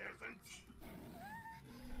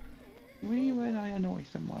 Me when I annoy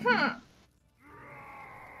someone.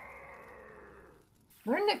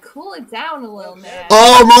 Learn to cool it down a little, man.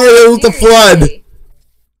 Oh, Mario with the flood. Seriously.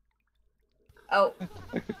 Oh.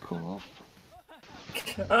 I could cool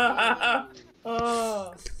off.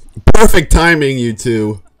 Oh. Perfect timing, you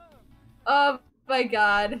two. Oh my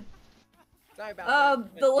god. Sorry about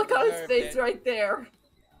that. The look on his Deserved face it. right there.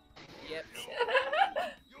 Yep.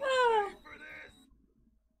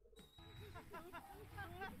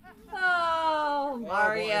 Oh,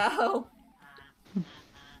 Mario. Good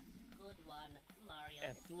one, Mario.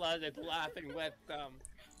 And flooded laughing with them.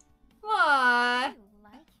 Aww. You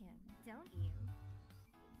like him, don't you?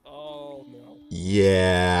 Oh no.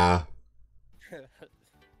 Yeah.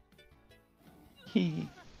 Hee.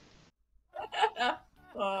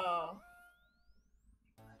 Oh.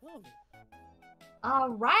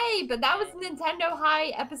 Alright, but that was Nintendo High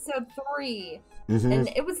Episode 3. Mm-hmm. And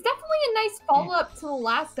it was definitely a nice follow-up to the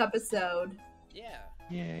last episode. Yeah.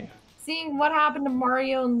 Yeah. Seeing what happened to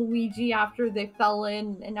Mario and Luigi after they fell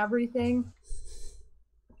in and everything.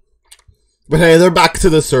 But hey, they're back to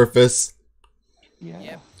the surface. Yeah.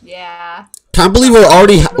 Yep. Yeah. Can't believe we're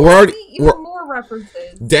already Even more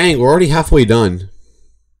references. dang, we're already halfway done.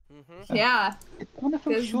 Mm-hmm. Yeah. It kind of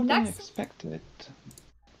felt Because shorter than next- expected.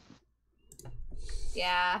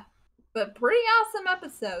 Yeah. But pretty awesome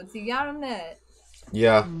episodes, you gotta admit.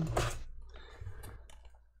 Yeah.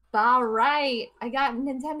 Alright, I got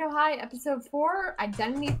Nintendo High Episode 4,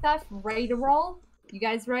 Identity Theft, ready to roll. You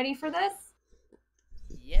guys ready for this?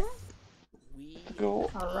 Yes. We Go.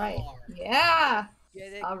 Alright. are. Yeah!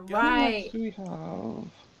 Get it Alright. going. Right. We have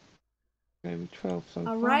maybe 12 so All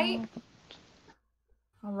far. right.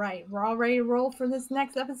 Alright, we're all ready to roll for this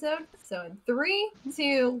next episode. So in 3,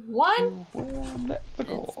 2, 1, Let's Let's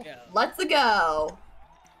go. go. let's go!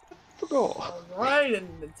 Let's go. Alright, a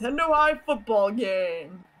Nintendo High football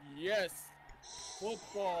game. Yes.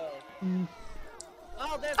 Football. Mm.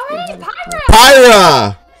 Oh, that's Oh, hey, Yeah. Pyra!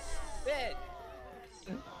 Pyra! bit.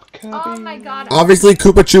 Kirby. Oh my god. Obviously,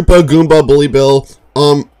 Koopa Troopa, Goomba, Bully Bill.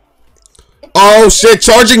 Oh shit,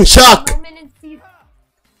 charging Chuck! Moment in season-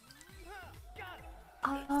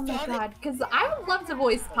 Oh my god, because I would love to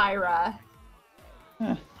voice Pyra.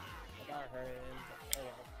 Huh.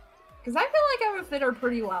 Because I feel like I would fit her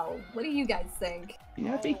pretty well. What do you guys think?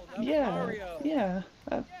 Yeah, Oh, that was yeah, Mario. yeah,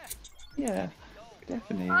 yeah,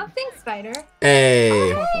 definitely. Thanks, Spider. Hey.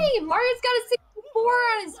 Hey, Mario's got a 64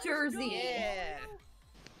 on his jersey. Yeah.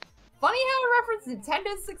 Funny how it referenced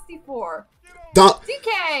Nintendo 64. Don't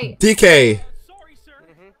DK! DK. Sorry, sir.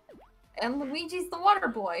 And Luigi's the water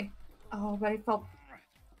boy. Oh, but I felt...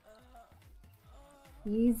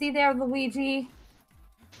 Easy there, Luigi.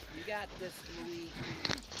 You got this, Luigi.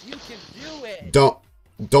 You can do it.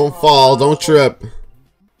 Don't fall, don't trip.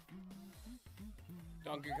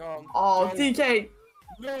 Donkey Kong. Oh, DK.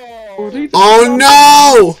 No.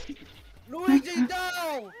 Oh no! Luigi,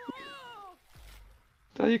 no!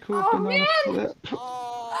 Stay cool, Oh, banana man! flip.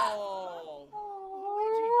 Oh,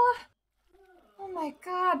 Oh my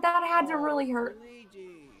god, that had to really hurt.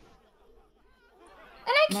 Luigi. And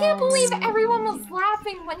I can't believe everyone was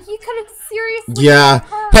laughing when he could have seriously Yeah. been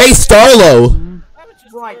hurt. Hey, Starlo! That was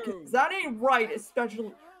just Right, rude. 'cause that ain't right,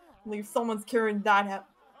 especially if someone's carrying that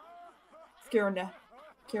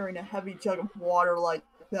carrying a heavy jug of water like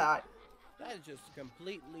that. That is just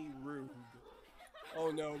completely rude.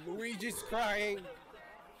 Oh no, Luigi's crying.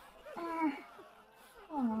 Oh,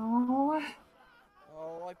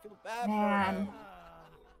 Oh, I feel bad Man. for him.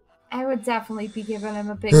 I would definitely be giving him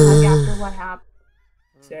a big hug after what happened.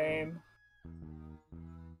 Same.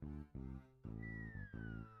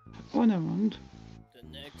 Oh, never mind. The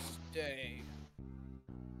next day.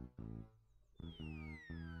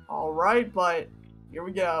 Alright, but here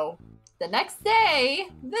we go. The next day,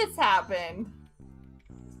 this happened.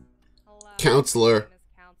 Counselor.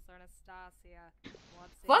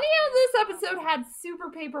 Funny how this episode had Super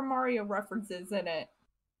Paper Mario references in it.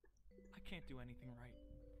 I can't do anything right.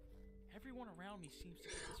 Everyone around me seems to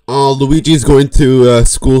get this Oh, Luigi's going to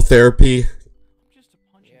school therapy. just a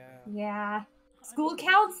punching bag. Yeah. School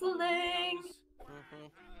counseling.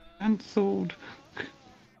 Cancelled.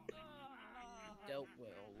 Dealt with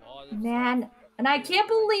a lot of Man, and I can't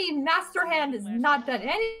believe Master Hand has not done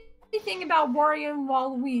anything about Wario and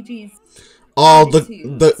Waluigi's. All the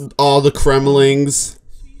Kremlings.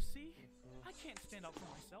 So you see, I can't stand up for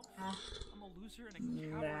myself. I'm a loser and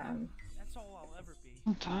a coward. Man. That's all I'll ever be.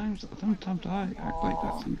 Sometimes I act like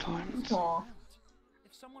that sometimes. Aw.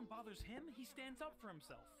 If someone bothers him, he stands up for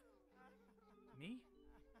himself. Me?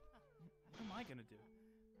 What am I gonna do?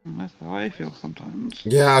 That's how I feel sometimes.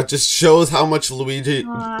 Yeah, it just shows how much Luigi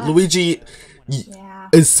Yeah.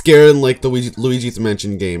 is scared in like the Luigi's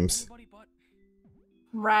Mansion games. Anybody but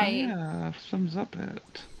Right. Yeah, sums up it.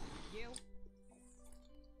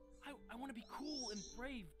 I want to be cool and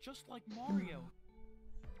brave, just like Mario.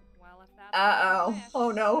 Well, if that's Uh-oh. Oh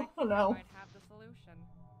no. Oh no. might have the solution.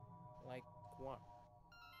 like what?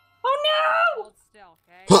 Oh no! Hold still,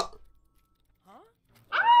 okay? Huh.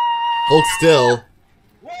 Huh? Hold still.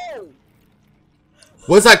 Whoa!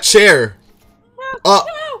 What's that chair? No! What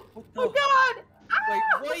Oh the- god! Wait,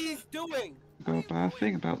 what are you doing? Got a bad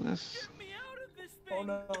thing about this. Get me out of this Oh thing.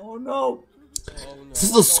 no. Oh no. Oh no. This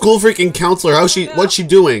is the school freaking counselor. What's she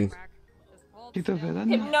doing? Just hold She's a still, villain.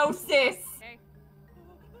 Hypnosis! okay?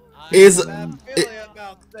 I Is- have a bad feeling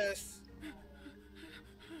about this.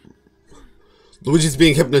 Luigi's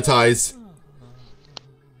being hypnotized.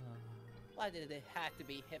 Why did it have to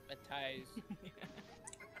be hypnotized?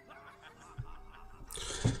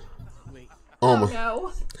 Wait. Oh my.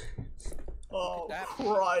 No. Oh That-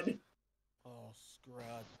 crud. Oh,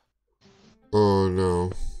 scrub. Oh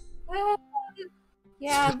no.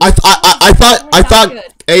 Yeah. I thought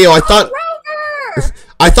Ayo, Rover!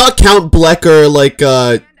 I thought Count Bleck or like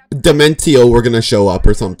Dementio were gonna show up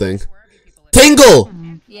or something. Tingle!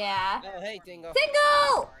 Yeah. Oh, hey, Dingo.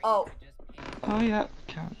 Tingle! Oh. Oh yeah,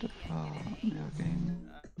 character video game.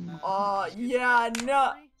 Yeah,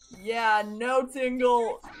 no. Yeah, no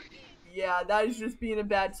Tingle. Yeah, that is just being a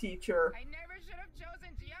bad teacher. I never should have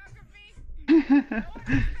chosen geography.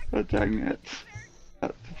 Oh dang it.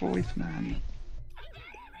 That's the voice, man.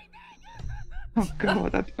 Oh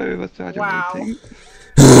god, that's over-exaggerating.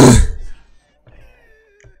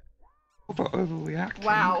 What about overreacting?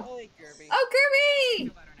 Wow. Hey, Kirby. Oh,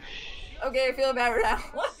 Kirby! Okay, I feel better now.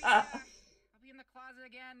 I'll be in the closet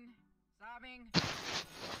again, sobbing.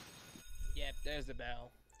 Yep, there's the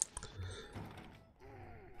bell.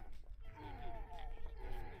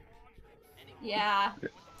 Yeah.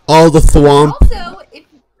 All the thwomp. Also, if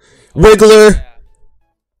Wiggler. Yeah.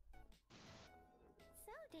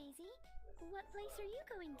 So, Daisy, what place are you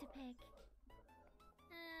going to pick?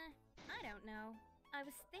 I don't know. I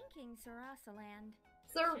was thinking Sarasaland.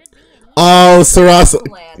 Sir, Should be an easy Oh,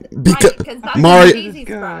 Sarasa. Land. Because Right, because that's Mario- where Daisy's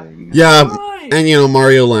from. Going. Yeah, Right. and you know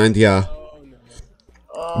Mario Land. Yeah. Oh no.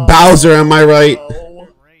 Oh, Bowser, am I right? no.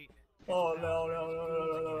 Great. Oh no, no, no,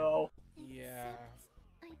 no, no, no. Yeah.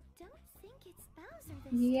 I don't think it's Bowser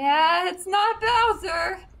this Yeah, it's not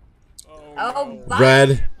Bowser. Oh, Oh, no. but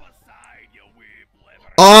Red.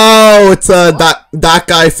 Oh, it's that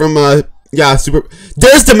guy from yeah, Super.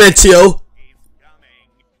 There's Dementio.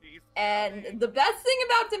 And the best thing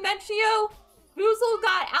about Dementio, Boozle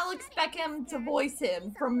got Alex Beckham to voice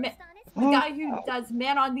him from the Oh, guy who wow. does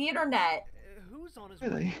Man on the Internet. Who's on his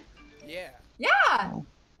Really? Yeah. Yeah, Oh.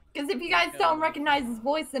 because if you guys don't recognize his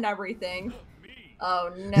voice and everything.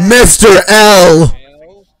 Oh no. Mr. L.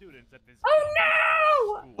 Hell.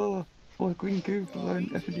 Oh no! Oh, or Green Goo alone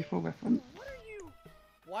SMG4 reference.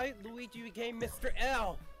 Why Luigi became Mr.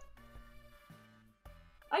 L?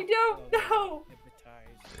 I don't know.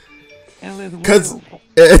 Because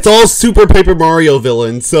it's all Super Paper Mario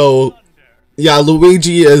villains, so yeah,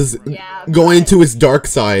 Luigi is going to his dark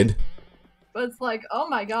side. But it's like, oh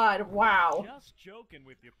my god, wow. Just joking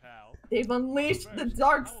with you, pal. They've unleashed the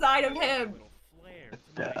dark side of him.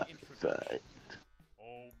 Oh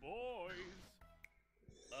boys.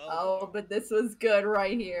 Oh, but this was good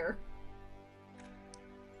right here.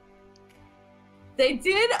 They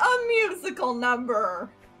did a musical number.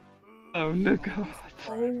 Oh no god.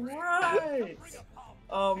 Alright.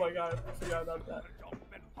 Oh my god, I forgot about that.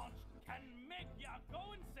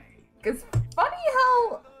 It's funny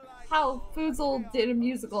how Foozle did a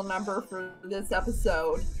musical number for this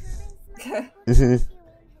episode.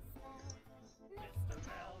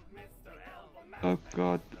 Oh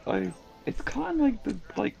god, it's kind of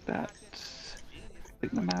like that,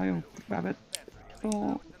 like the Mario Rabbit,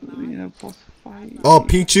 or you know, boss fight. Oh,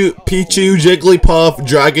 Pichu, Jigglypuff,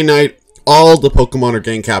 Dragonite, all the Pokemon are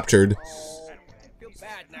getting captured.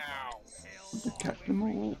 Catch them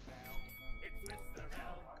all.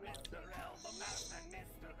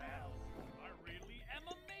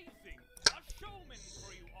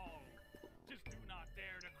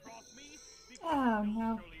 Oh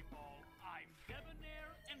no.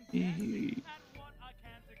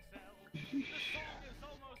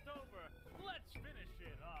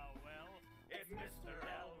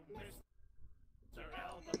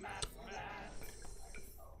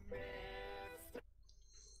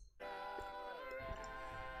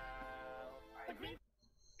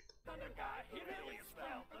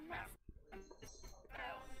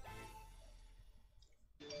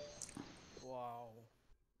 Wow.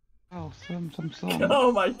 Oh, some song.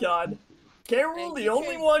 Oh my god. K-Rool, the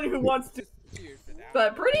only one who wants to.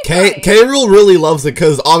 But pretty K-Rool really loves it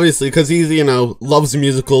because he's, you know, loves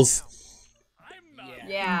musicals.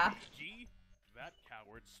 Yeah. That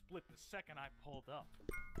coward split the second I pulled up.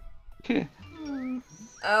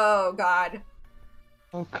 Oh god.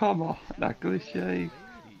 Oh come on, that cliche.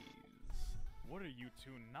 What are you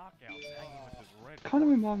two knockouts hanging with this red? Kind of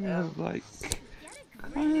remind me of like.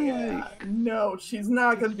 No, she's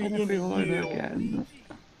not gonna be into feel like you. again.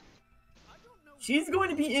 She's going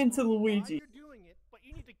to be into Luigi.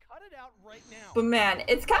 But man,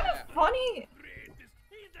 it's kind of funny.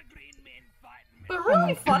 But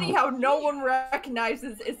really funny how no one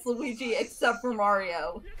recognizes it's Luigi except for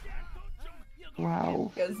Mario.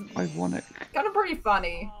 Wow. Ironic. Kind of pretty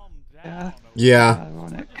funny. Yeah. Yeah.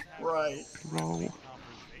 Ironic. Right. Roll.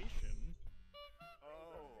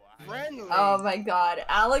 Oh my god,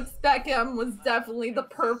 Alex Beckham was definitely the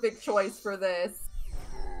perfect choice for this.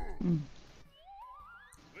 Listen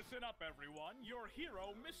up, everyone. Your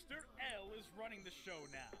hero, Mr. L, is running the show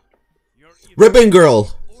now. You're either Ribbon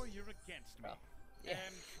Girl. or you're against me.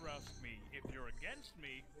 And trust me, if you're against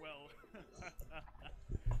me, well,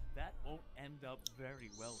 that won't end up very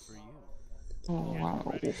well for you. Oh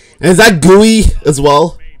wow. And is that Gooey as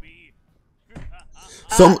well?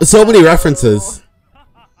 So many references.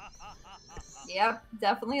 Yep,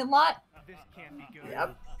 definitely a lot. This can't be good.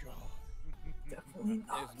 Yep. Definitely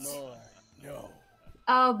not. No.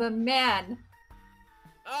 Oh, but man.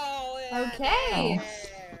 Oh, Okay.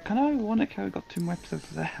 Kind of ironic how we got 2 more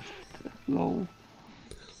episodes left. Lol.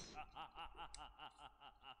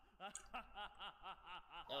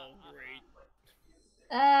 Oh, great.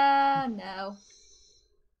 No.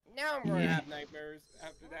 Now I'm gonna have nightmares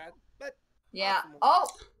after that. But Yeah. Oh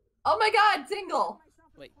my god, Tingle.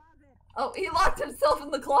 wait. Oh, he locked himself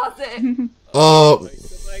in the closet. Wait till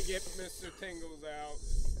I get Mr. Tingles out.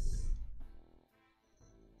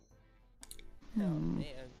 Oh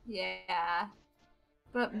man. Yeah.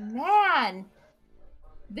 But man,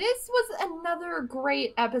 this was another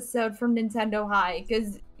great episode from Nintendo High,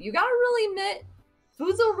 because you gotta really admit,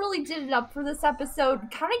 Foozle really did it up for this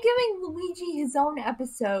episode, kind of giving Luigi his own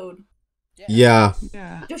episode. Yeah.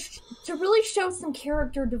 Just to really show some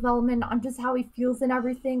character development on just how he feels and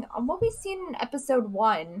everything on what we've seen in episode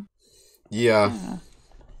 1. Yeah.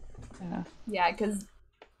 Yeah, because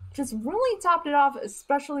just really topped it off,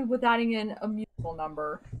 especially with adding in a musical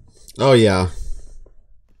number. Oh yeah.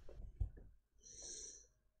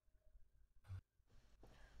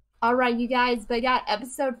 Alright, you guys, but I got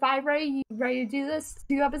episode 5 ready. You ready to do this?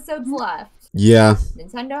 2 episodes left. Yeah.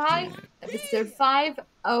 Nintendo High, episode 5.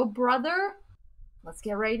 Oh, brother. Let's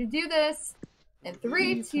get ready to do this. In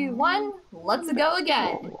 3, 2, 1, let's go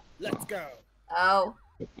again. Let's go. Oh.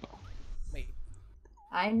 Wait.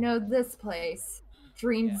 I know this place.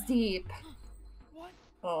 Dreams Deep. What?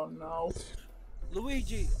 Oh no.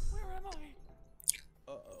 Luigi. Where am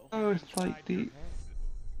I? Oh, it's like the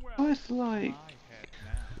was like...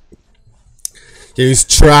 He's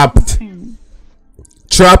trapped.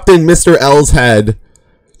 Trapped in Mr. L's head.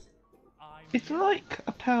 It's like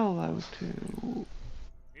a parallel to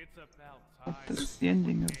the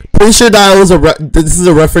ending of... Pretty sure that was this is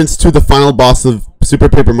a reference to the final boss of Super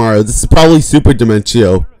Paper Mario. This is probably Super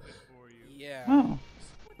Dimentio. Yeah. Oh,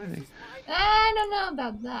 really? I don't know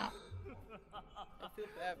about that. I feel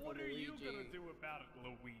bad for What are you Luigi. gonna do about it,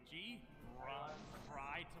 Luigi? Run,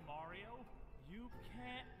 cry to Mario? You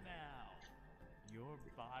can't now. Your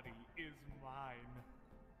body is mine,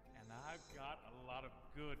 and I've got a lot of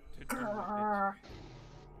good to do with Grr. it.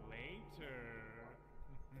 Later.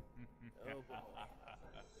 Oh, boy.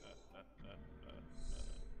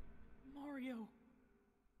 Mario.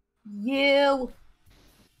 You.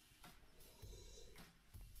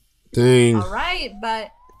 Dang. Alright,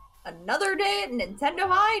 but another day at Nintendo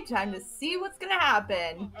High. Time to see what's gonna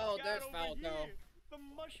happen. Oh, Guy there's over Falco. here, the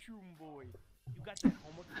mushroom boy. You got that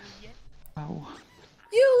homework due yet? Oh.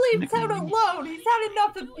 You leave Toad alone. He's had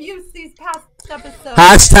enough abuse these past episodes.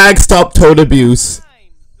 Hashtag stop Toad abuse. Time,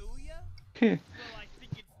 do ya? Okay. Well, I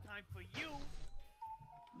think it's time for you.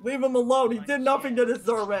 Leave him alone. He did nothing to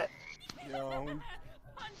deserve it. Yo. Punch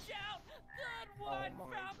out! Good one,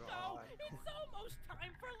 my Falco! God. It's almost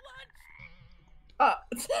time for lunch!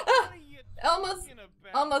 What are you almost talking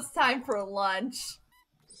about? almost time for lunch.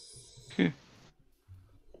 Okay.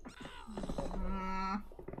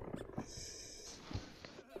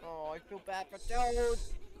 Oh, I feel bad for Toad.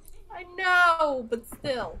 I know, but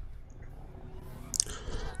still.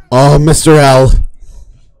 Oh, Mr. L.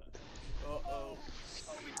 Uh-oh. Oh,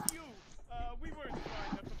 it's you. We weren't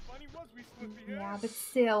trying nothing funny, was we, Slippy? Yeah, but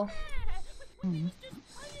still. We was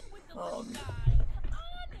just playing with the little Um. guy.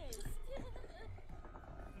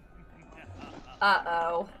 Honest.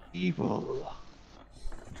 Uh-oh. Evil.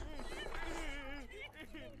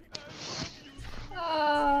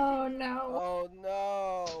 Oh, no. Oh,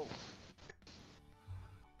 no.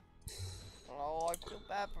 Oh, I feel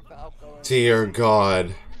bad for Falco. Dear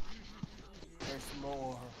God. There's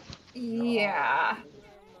more. Yeah.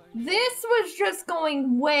 This was just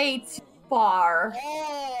going way too far.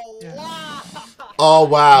 Oh, wow. Oh,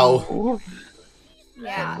 wow. Oh,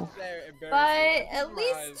 Yeah. Very But embarrassing. at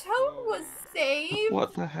least Toad was saved.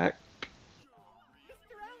 what the heck?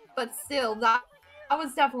 But still, that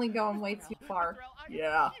was definitely going way too far.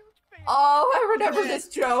 Yeah. Oh, I remember this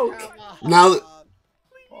joke. Now,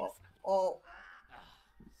 Oh.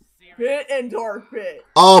 Pit and Dark Pit.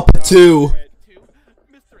 oh, Patu.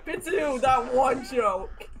 Pitu, that one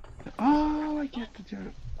joke. Oh, I get the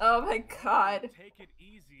joke. Oh my god. Take it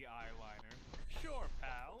easy, eyeliner. Sure,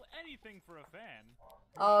 pal. Anything for a fan.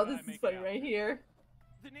 Oh, Should I this is make funny out? right here.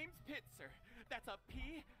 The name's Pit, sir. That's a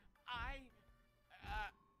P I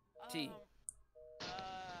T.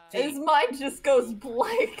 His mind just goes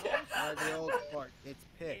blank. The old part. It's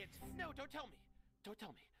Pit. No, don't tell me. Don't tell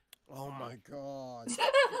me. Oh my god.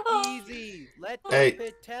 Oh Easy. Let Hey.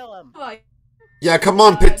 Pit tell him. my, Yeah, come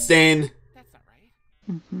on, Pit Stain. That's not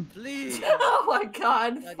right. Please. oh my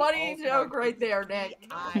god. Yeah, the Funny old joke part. right there, Nick.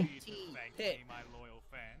 I-T. Thank Pit. you, my loyal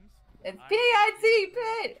fans. It's I P-I-T, know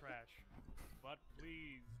Pit. trash, but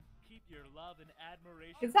please keep your love and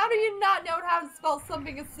admiration. Because how do you not know how to spell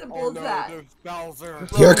something as simple Oh as no, that? there's Bowser.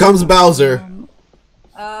 Here comes Bowser.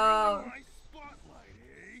 Oh. My spotlight,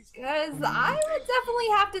 eh? Because I would definitely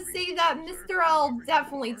have to say that Mr. L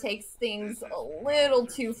definitely takes things a little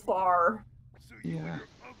too far. So you and Yeah. your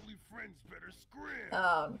ugly friends better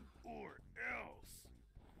scram, or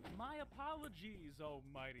else. My apologies, oh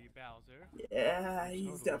mighty Bowser. Yeah,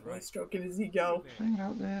 he's definitely stroking his ego. Think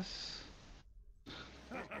about this.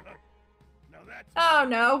 Now that's Oh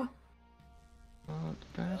no.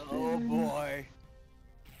 Oh boy.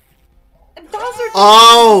 And Bowser just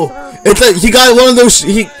Oh, deserves it's like he got one of those.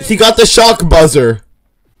 He got the shock buzzer.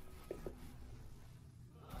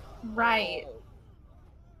 right.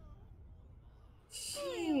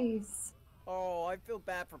 Jeez. Oh, I feel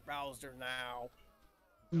bad for Bowser now.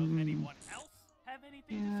 Does anyone else have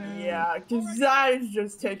anything to say? Yeah, because that is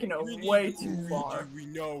just taking it way too far. We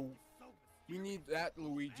know. We need that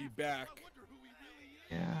Luigi back.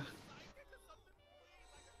 Yeah.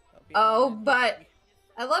 Oh, but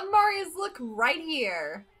I love Mario's look right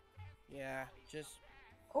here. Yeah, just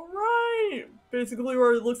Alright. Basically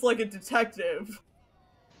where he looks like a detective.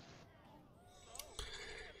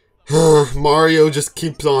 Mario just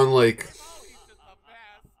keeps on like.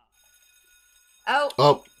 Oh,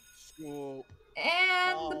 Oh, school.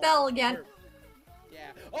 and the bell again. Yeah.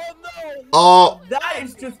 Oh no! oh, That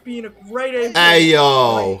is just being a great agent. hey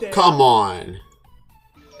yo, right there. come on.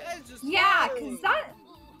 That's just Yeah, silly.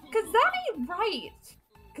 cause that ain't right.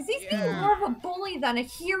 Because he's being more of a bully than a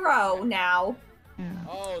hero now. Yeah.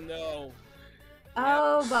 Oh no.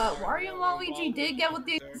 Oh, but Wario and Luigi did get what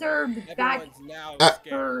they deserved back Everyone's now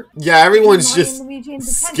for Yeah, everyone's Mario just and Luigi in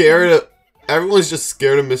detention. scared of. Everyone's just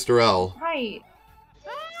scared of Mr. L. Right.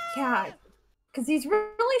 Yeah. Because he's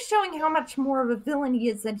really showing how much more of a villain he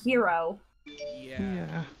is than hero.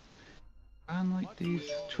 Yeah. And like these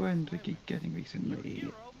trends we keep getting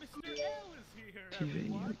recently.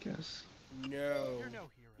 TV, I guess. No.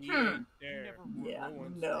 Hmm. There. Yeah,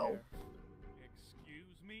 one's no. there. Excuse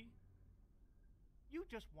me? You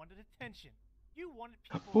just wanted attention. You wanted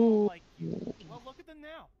people Oh. to like you. Well, look at them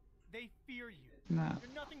now. They fear you. Nah.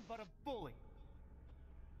 You're nothing but a bully.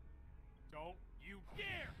 Don't you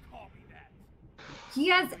dare call me that. He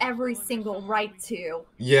has every single right to.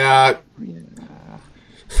 Yeah, Yeah.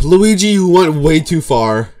 Luigi, you went way too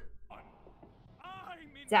far.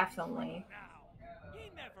 Definitely. He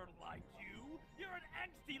never liked you. You're an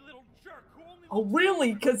angsty little jerk who only Oh,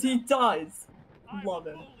 really? Because he does. Love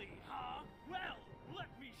him. bully, huh? Well, let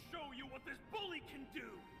me show you what this bully can do.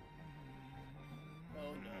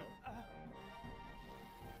 Oh no.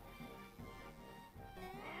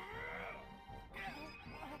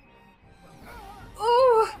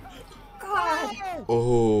 Oh, God.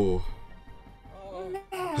 Oh. Man.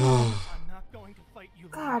 I'm not going to fight you,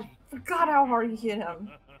 God, forgot how hard he hit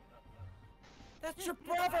him. That's your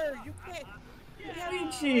brother. You can't.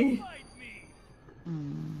 Luigi.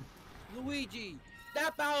 Hmm. Luigi,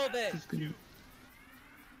 snap out of it. This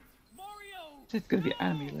is gonna be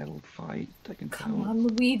enemy level fight. I can tell. Come on,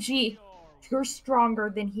 Luigi. You're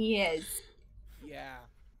stronger than he is. Yeah.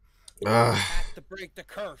 Ugh. Have to break the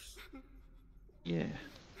curse. Yeah.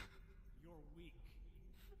 You're weak.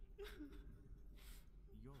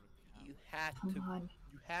 You have Come to. on.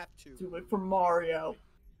 You have to Do it for Mario.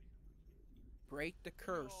 break the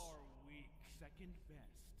curse. Weak. Second best.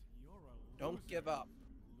 You're a Don't give up.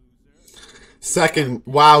 Second,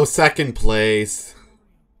 wow, second place.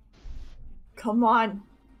 Come on.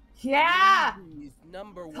 Yeah. He's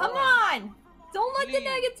number one. Come on. Don't let the Please, do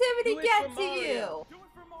negativity it get for to Mario. you. Do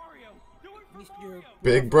it for Mario. Do it for He's Mario. your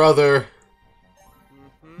Big brother.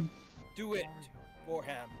 Do it for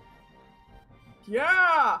him.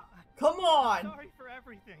 Yeah. Come on. Sorry for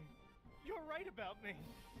everything. You're right about me.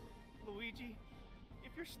 Luigi,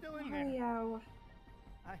 if you're still in there, Mario.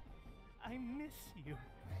 I miss you.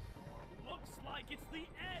 Looks like it's the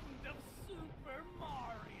end of Super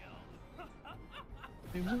Mario.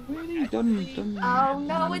 They've really done. Oh,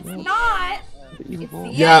 no, it's not. It's It's the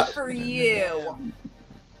Yeah. end for you.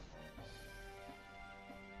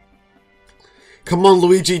 Come on,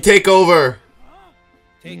 Luigi, take over.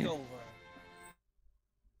 Take Yeah. over.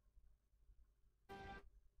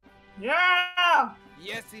 Yeah.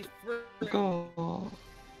 Yes, he's free. Go.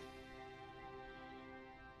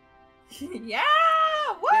 Yeah.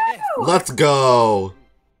 Yes. Woo. Let's go.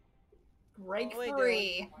 Break Oh my God.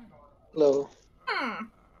 free. Hello. Hmm.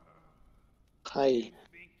 Hi. Think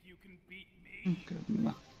you can beat me? Good.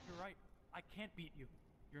 You're right. I can't beat you.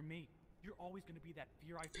 You're me. You're always gonna be that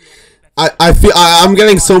fear I feel. I feel I'm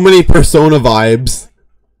getting so many Persona vibes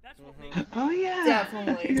That's what makes Oh yeah.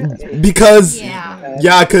 Definitely. because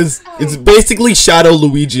Yeah. because it's basically Shadow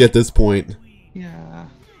Luigi at this point. Yeah.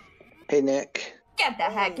 Hey, Nick. Get the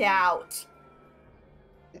heck out.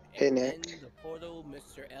 Hey, And Nick. then the portal,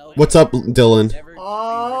 Mr. L. What's up, Dylan? Never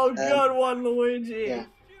Oh, good one, Luigi. Yeah.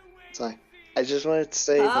 Sorry. I just wanted to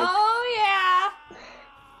say, like, Oh, yeah.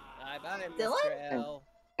 Bye-bye, Dylan? Mr. L.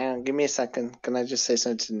 hang on, give me a second. Can I just say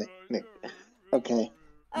something to Nick? Okay.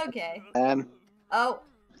 Okay. Yeah. Oh.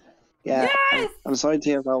 Yes! I'm sorry to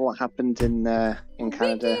hear about what happened in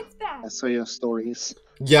Canada. Luigi's back. I saw your stories.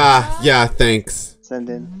 Yeah, thanks.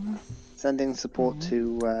 Sending support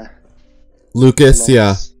to Lucas, yeah.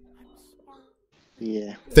 Lots.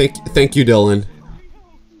 Yeah. Thank you, Dylan.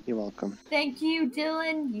 You're welcome. Thank you,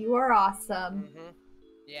 Dylan. You are awesome.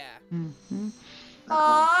 Yeah. Mm-hmm.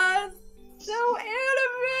 Aw, so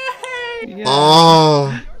anime. Yeah.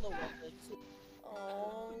 Oh,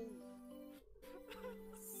 Oh,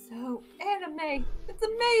 So anime. It's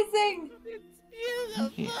amazing.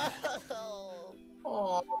 it's beautiful.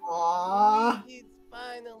 Aww. He's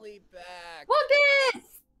finally back. Look this.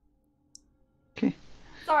 Okay.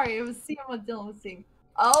 Sorry, I was seeing what Dylan was seeing.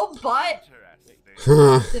 Oh, but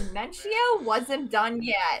huh. Dementio wasn't done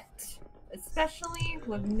yet. Especially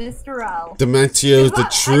with Mr. L. Dementio's the I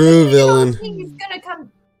true think villain. He's gonna come.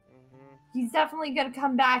 He's definitely gonna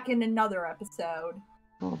come back in another episode.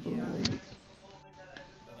 Probably.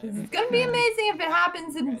 It's gonna be amazing if it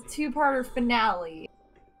happens in the two-parter finale.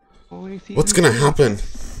 What's gonna happen?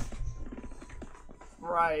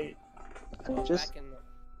 Right. Just Back in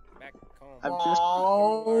I'm just.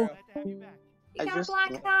 Oh, I you got a just.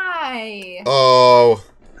 black eye. Oh.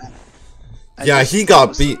 I Yeah, just he got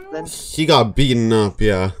noticed beat. then- He got beaten up.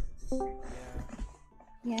 Yeah.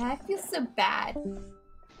 Yeah, I feel so bad.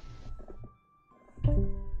 At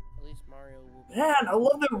least Mario will be. Man, I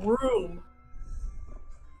love the room.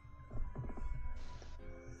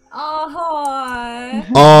 Oh.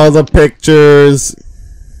 All the pictures.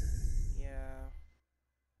 Yeah.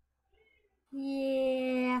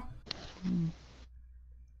 Yeah.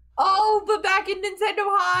 Oh, but back in Nintendo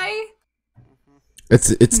High,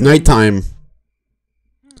 It's nighttime.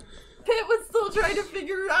 Pit was still trying to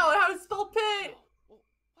figure out how to spell Pit.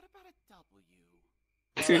 What about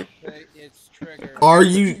a W? It's triggered. Are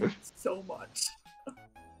you? So much.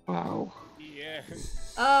 Wow. Yeah.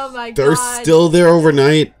 Oh my They're god. still there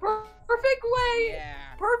overnight. Perfect way. Yeah.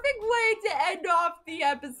 Perfect way to end off the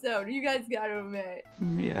episode. You guys gotta admit.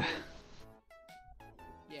 Yeah.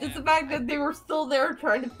 Just the fact that they were still there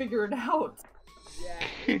trying to figure it out.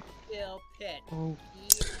 Yeah. Still Pit. Oh.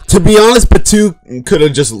 To be honest, Patu could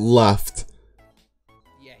have just left.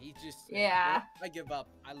 Yeah, he just. Yeah. I give up.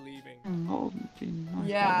 I'm leaving. Oh, gee, nice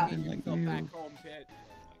Yeah. finding like Go you. back home, Pit.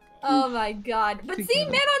 Oh my god. But see,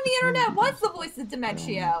 man on the internet was the voice of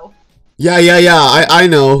Demetrio. Yeah. I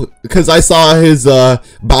know, because I saw his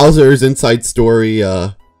Bowser's Inside Story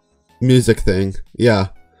music thing. Yeah.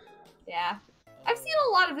 Yeah. I've seen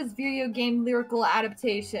a lot of his video game lyrical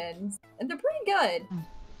adaptations, and they're pretty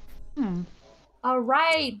good.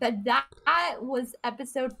 Alright, but that was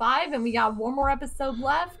episode 5, and we got one more episode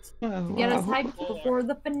left to get us hyped before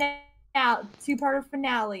the finale, two-parter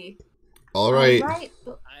finale. All right. Alright,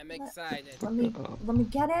 I'm excited. let me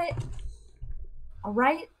get it.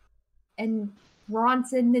 Alright, and we're on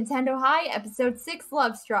to Nintendo High, episode 6,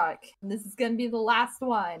 Lovestruck. And this is gonna be the last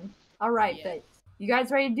one. Alright, but you guys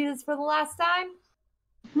ready to do this for the last time?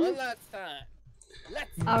 One last time. Let's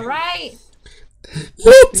Alright.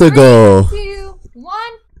 Let's go. 3, 2, 1.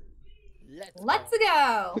 Let's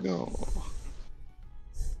go. Go.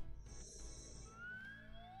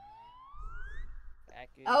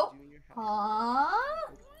 Oh. Aww.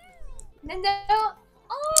 Nintendo.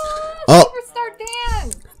 Oh. Superstar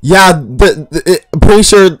Dance. Yeah, I'm pretty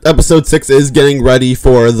sure episode 6 is getting ready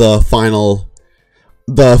for the final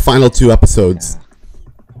 2 episodes.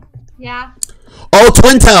 Yeah. Oh,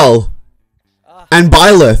 Twintel and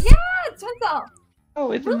Byleth. Yeah, Twintel.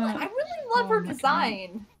 Oh, it's really, I really love her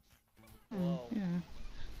design. Yeah.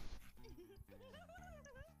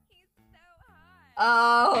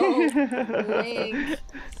 Oh, Link.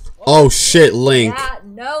 Oh shit, Link. Yeah,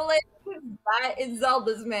 no Link. That is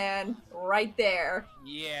Zelda's man, right there.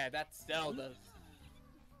 Yeah, that's Zelda.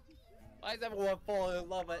 Why is everyone falling in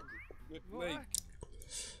love with Link?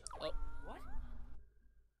 Oh. What?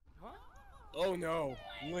 Huh? Oh no,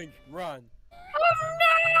 Link, run. Oh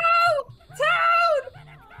no! Toad!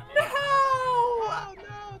 No! Oh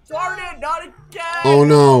no! Darn it, not again! Oh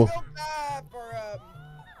no.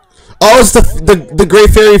 Oh, it's the Great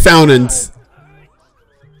Fairy Fountains.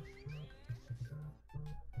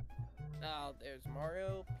 Oh, there's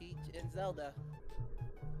Mario, Peach, and Zelda.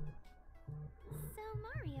 So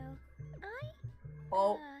Mario,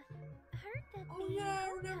 Oh. heard that Oh yeah,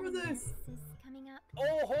 I remember this. is coming up.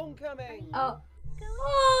 Oh, homecoming! Oh.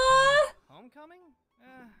 Homecoming?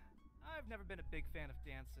 I've never been a big fan of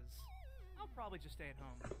dances. I'll probably just stay at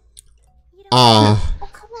home. Ah. Oh,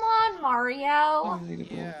 come on, Mario.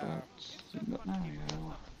 Yeah. Suits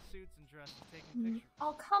and dresses, taking pictures.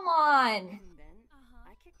 Oh, come on.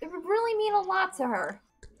 It would really mean a lot to her.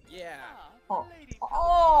 Yeah. Oh. Lady,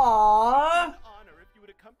 Aww. honor if you would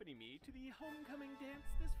accompany me to the homecoming dance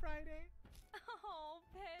this Friday. Oh,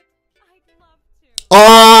 Pit, I'd love to.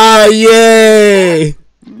 Oh, yay!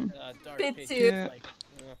 Dark Bit Peach too. is like,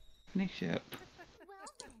 Nice ship.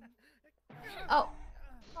 Oh.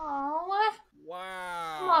 Aww.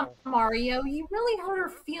 wow. Come on, Mario. You really hurt her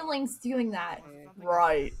feelings doing that.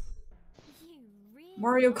 Right.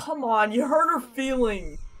 Mario, come on. You hurt her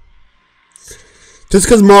feelings. Just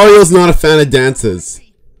because Mario's not a fan of dances.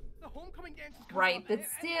 Right, but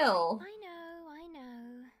still. I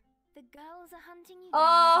know. The girls are hunting you.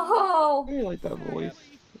 Oh. I really like that voice.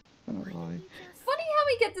 I don't know why. Funny how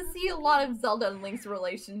we get to see a lot of Zelda and Link's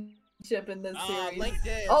relationship in this series. Link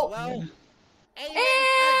did as Oh. well. And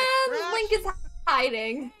Link is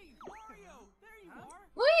hiding.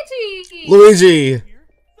 Luigi! Luigi!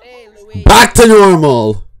 Hey, Luigi. Back to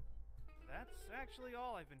normal! That's actually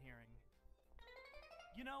all I've been hearing.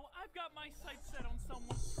 You know, I've got my sights set on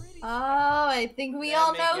someone pretty Oh, I think we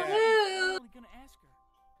all know I'm who. only gonna ask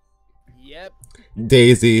her. Yep.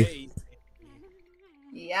 Daisy.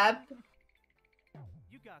 Yep.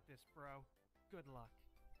 You got this, bro.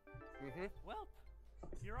 Well,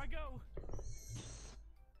 here I go.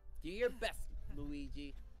 Do your best,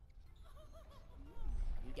 Luigi.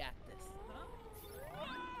 You got this.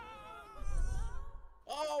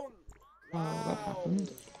 Oh!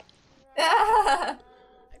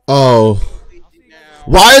 Oh.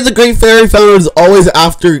 Why are the Great Fairy Fountains always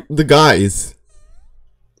after the guys?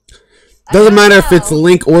 Doesn't matter if it's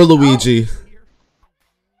Link or Luigi.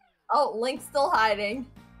 Oh, Link's still hiding.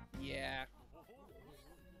 Yeah.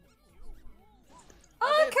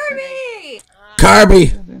 Oh, Kirby! Kirby!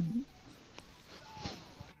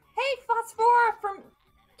 Hey, Phosphora from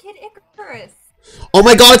Kid Icarus. Oh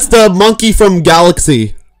my god, it's the monkey from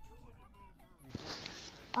Galaxy.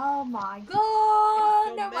 Oh my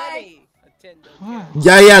god! No way!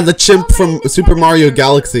 Yeah, the chimp from Super Mario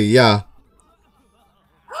Galaxy, yeah.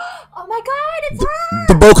 Oh my god, it's her!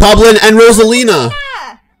 The Bokoblin and Rosalina!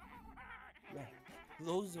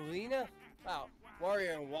 Rosalina? Wow,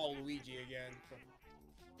 Wario and Waluigi again.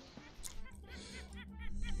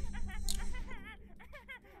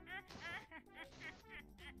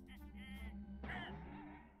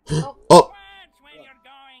 Oh.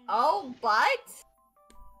 Oh, but?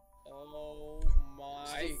 Oh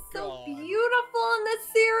my She's so god. beautiful in this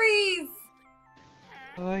series!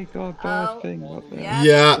 I got a bad thing about that.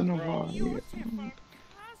 Yeah. I don't know why.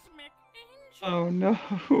 Oh no.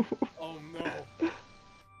 Oh no.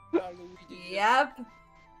 Yep.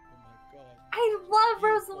 I love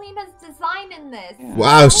Rosalina's design in this.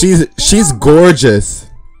 Wow, she's gorgeous.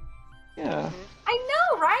 Yeah. I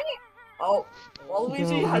know, right? Oh,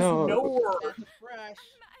 Waluigi has no word.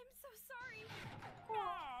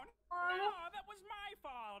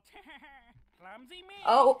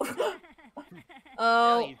 Oh.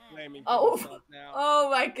 Oh. Oh. Oh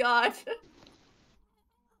my god.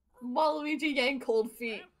 Waluigi getting cold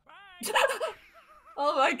feet.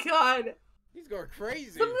 Oh my god. He's going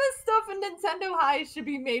crazy. Some of this stuff in Nintendo High should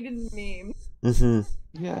be made in memes.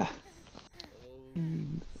 Mm-hmm. Yeah.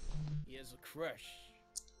 He has a crush.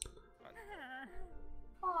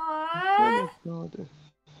 Aww. God, if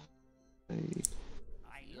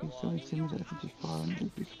so many things I can just find,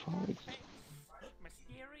 I'd be surprised.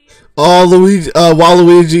 Oh,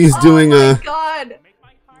 Waluigi's doing Oh my god!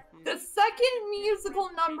 The second musical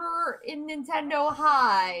number in Nintendo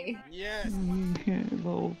High. Yes. Yeah,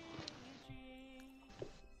 lol.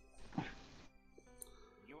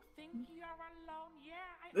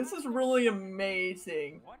 This is really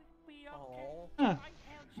amazing. Huh.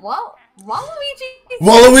 Well,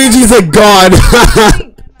 Waluigi's a god!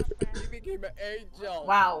 He became an angel.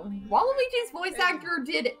 Wow, Waluigi's voice actor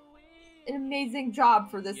did an amazing job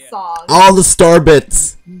for this song. All the star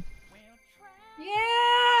bits.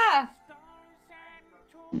 Yeah!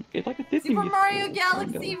 It's like a Disney Super musical, Mario kind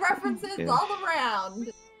Galaxy of. references Yeah. all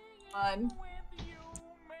around. Fun.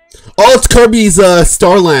 Oh, it's Kirby's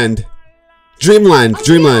Starland. Dreamland, Oh,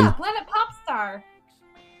 Dreamland. yeah, Planet Popstar.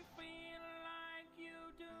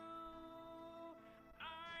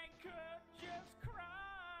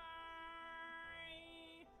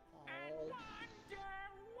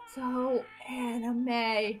 So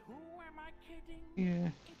anime. Yeah.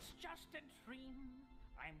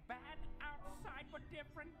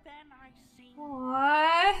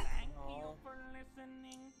 What?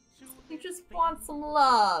 You just want some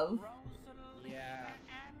love. Yeah.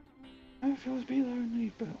 I feel to be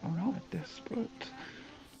lonely, but I'm not desperate.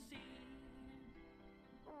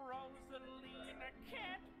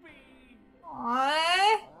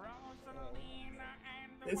 What?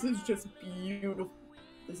 This is just beautiful.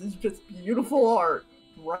 This is just beautiful art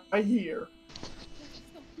right here.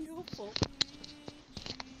 Beautiful.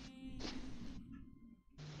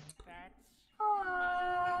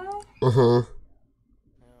 Uh-huh.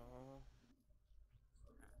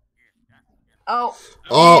 Oh.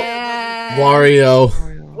 Oh, yeah. Wario.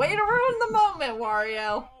 Way to ruin the moment,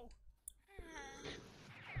 Wario.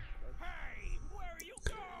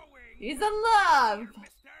 He's in love.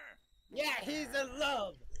 Yeah, he's in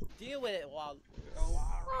love. Deal with it, Wal.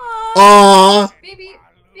 Aww.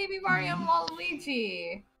 Baby Mario and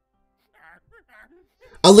Waluigi.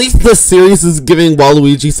 At least this series is giving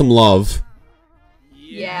Waluigi some love.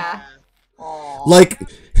 Yeah. Like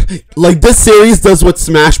this series does what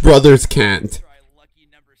Smash Brothers can't.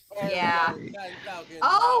 Yeah.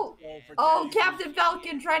 Oh, Captain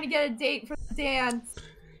Falcon trying to get a date for the dance.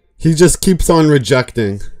 He just keeps on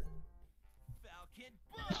rejecting.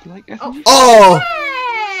 Like Oh!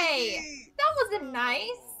 Hey! That wasn't nice.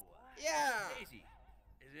 Yeah.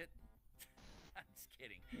 Is it? I'm just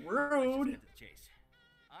kidding. Rude.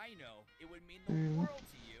 I know it would mean the world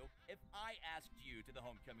to you if I asked you to the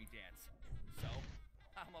homecoming dance. So,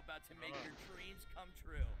 I'm about to make your dreams come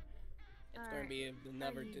true. It's gonna be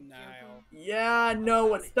another denial. Yeah,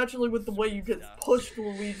 no, especially with the way you just pushed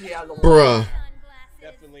Luigi out of the way. Bruh.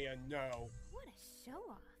 Definitely a no. What a show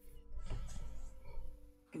off.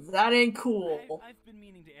 Cause that ain't cool. I've been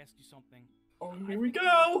meaning to ask you something. Oh, I here we think you're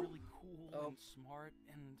go. Really cool and smart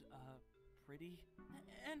and pretty.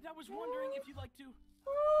 And I was wondering if you'd like to.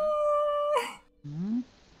 Hmm?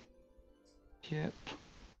 Yep.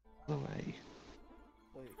 The way.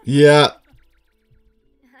 Yeah.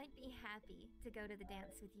 I'd be happy to go to the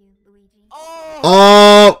dance with you, Luigi.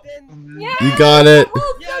 Oh! Yeah, You got it.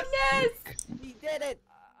 Oh goodness! He did it!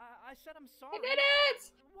 I said I'm sorry. I did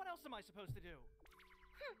it! What else am I supposed to do?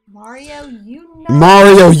 Mario, you know.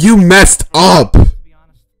 Mario, you messed up. To be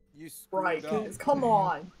honest, You screwed Right, up. cause come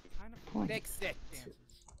on. kind of Fix it. dances.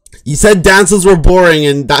 You said dances were boring,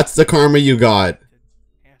 and that's the karma you got. To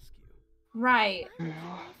ask you. Right. I'm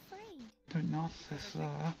afraid. The narcissist.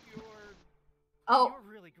 You're Oh.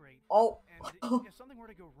 You're really great. Oh. And if something were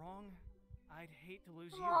to go wrong, I'd hate to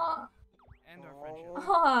lose you Aw. and our friendship.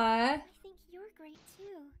 Aw. I think you're great too.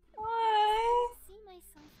 Aw. I don't see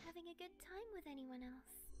myself having a good time with anyone else.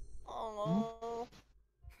 Oh.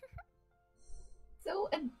 So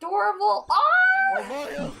adorable. Oh, Ah!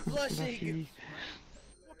 Mario blushing. Lucky.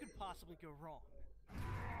 What could possibly go wrong?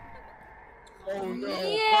 Oh no.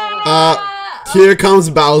 Yeah. Here comes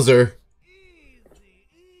Bowser.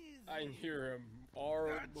 I hear him all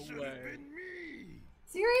That the should way. have been me.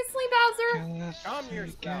 Seriously, Bowser? Tell us Calm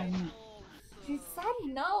yourself. again. She said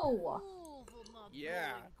no.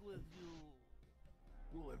 Yeah.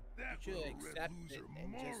 Well, if that You should little red accept it loser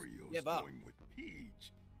and just Mario's give up. going with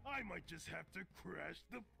Peach, I might just have to crash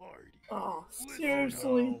the party. Oh, Listen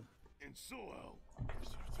seriously. up, and so out.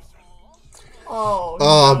 Oh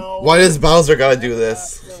no. Why does Bowser gotta do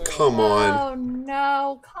this? Come on. Oh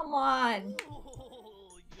no, come on.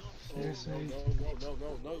 Seriously. No, this is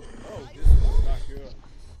not good.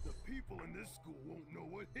 The people in this school won't know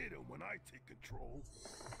what hit 'em when I take control.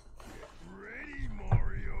 Get ready,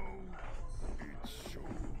 Mario. It's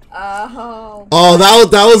showtime. Oh. Oh,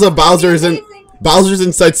 that was a Bowser's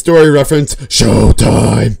Inside Story reference.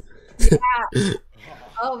 Showtime.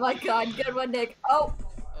 Oh my god, good one, Nick. Oh,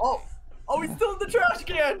 he's still in the trash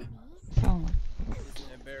can. Oh, It's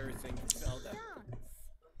embarrassing to tell that.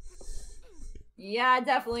 Yeah,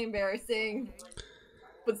 definitely embarrassing.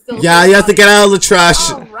 But still. Yeah, you have to get out of the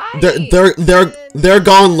trash. Alright. They're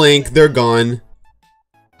gone, Link. They're gone.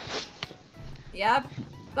 Yep.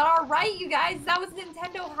 But alright, you guys, that was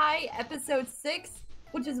Nintendo High Episode 6,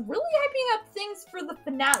 which is really hyping up things for the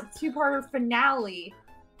two-parter finale.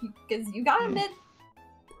 Because you gotta admit,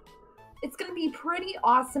 it's gonna be pretty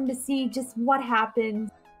awesome to see just what happens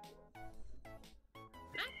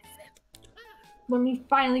when we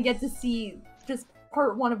finally get to see just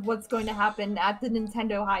part 1 of what's going to happen at the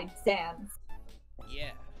Nintendo High stands.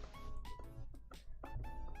 Yeah.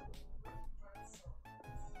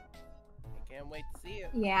 I can't wait to see it.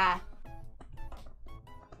 Yeah.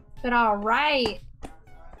 But alright.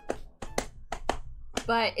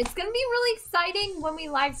 But it's gonna be really exciting when we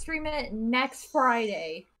live stream it next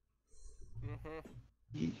Friday.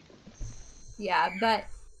 Yeah, but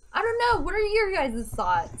I don't know. What are your guys'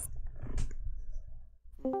 thoughts?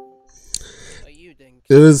 What you think?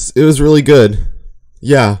 It was really good.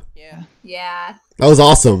 Yeah. Yeah. Yeah. That was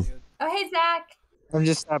awesome. Oh, hey, Zach. I'm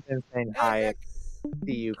just stopping saying hi.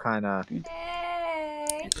 See you kind of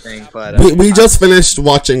Hey. thing, but We just finished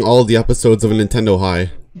watching all the episodes of Nintendo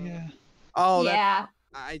High. yeah. oh, Yeah.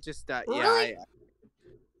 I just Really?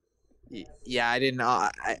 yeah, I didn't know.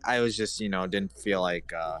 I was just didn't feel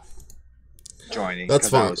like joining. That's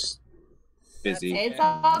 'cause I fine. was busy. It's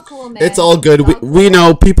all cool, man. It's all good. We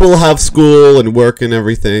know people have school and work and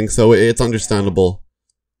everything, so it's understandable.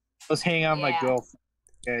 I was hanging out with my Yeah. girlfriend.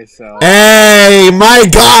 Okay, so Hey, my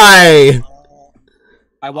guy!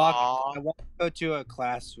 I walked to go to a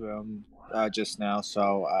classroom just now.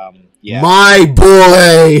 So yeah. My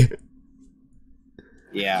boy!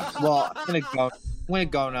 Yeah. Well, I'm gonna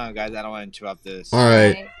go now, guys. I don't want to interrupt this.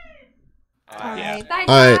 Alright. Alright. Bye,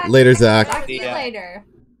 Alright, Zach. later, Zach. Talk to you Yeah. later.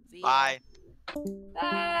 Bye.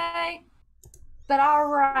 Bye. But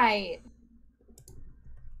alright.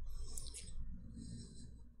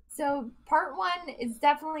 So part 1 is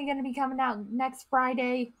definitely going to be coming out next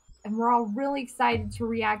Friday, and we're all really excited to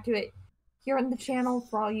react to it here on the channel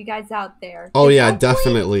for all you guys out there. Oh And yeah, hopefully-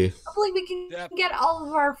 definitely. Hopefully we can get all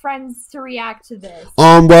of our friends to react to this.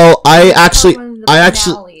 Well, I'm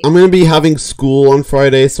gonna be having school on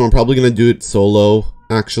Friday, so I'm probably gonna do it solo,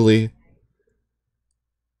 actually.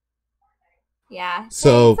 Yeah.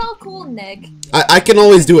 So- it's all cool, Nick. I can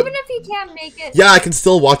always do Even it. if you can't make it. Yeah, I can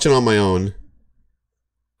still watch it on my own.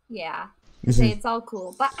 Yeah. say it's all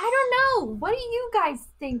cool. But I don't know. What do you guys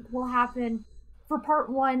think will happen for part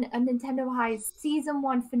 1 of Nintendo High's Season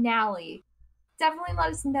 1 finale? Definitely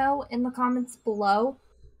let us know in the comments below.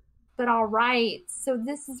 But alright, so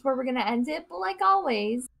this is where we're going to end it. But like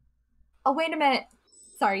always... Oh, wait a minute.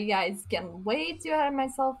 Sorry, you guys. Getting way too ahead of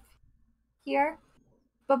myself here.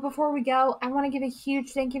 But before we go, I want to give a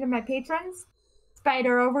huge thank you to my patrons.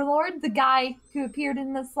 Spider Overlord, the guy who appeared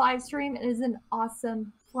in this live stream, and is an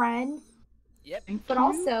awesome friend. Yep. But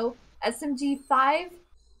also, SMG5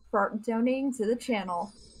 for donating to the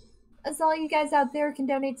channel. As all you guys out there can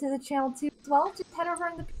donate to the channel too as well, just head over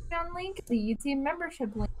in the Patreon link, the YouTube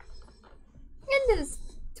membership link in the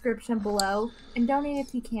description below, and donate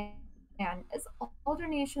if you can, as all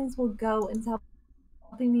donations will go into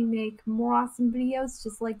helping me make more awesome videos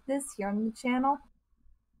just like this here on the channel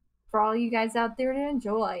for all you guys out there to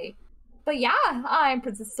enjoy. But yeah, I'm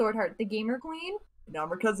Princess Swordheart, the Gamer Queen, and I'm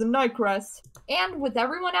her cousin Nightcrest. And with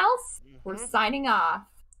everyone else, we're signing off.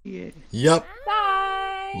 Yeah. Yep.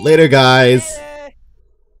 Bye! Later, guys.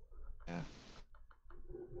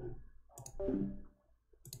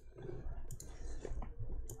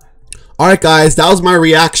 Alright, guys, that was my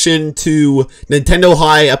reaction to Nintendo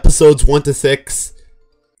High episodes 1 to 6.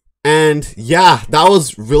 And yeah, that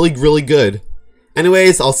was really, really good.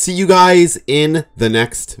 Anyways, I'll see you guys in the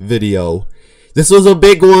next video. This was a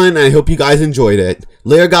big one, and I hope you guys enjoyed it.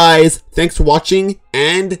 Later, guys. Thanks for watching,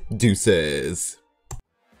 and deuces.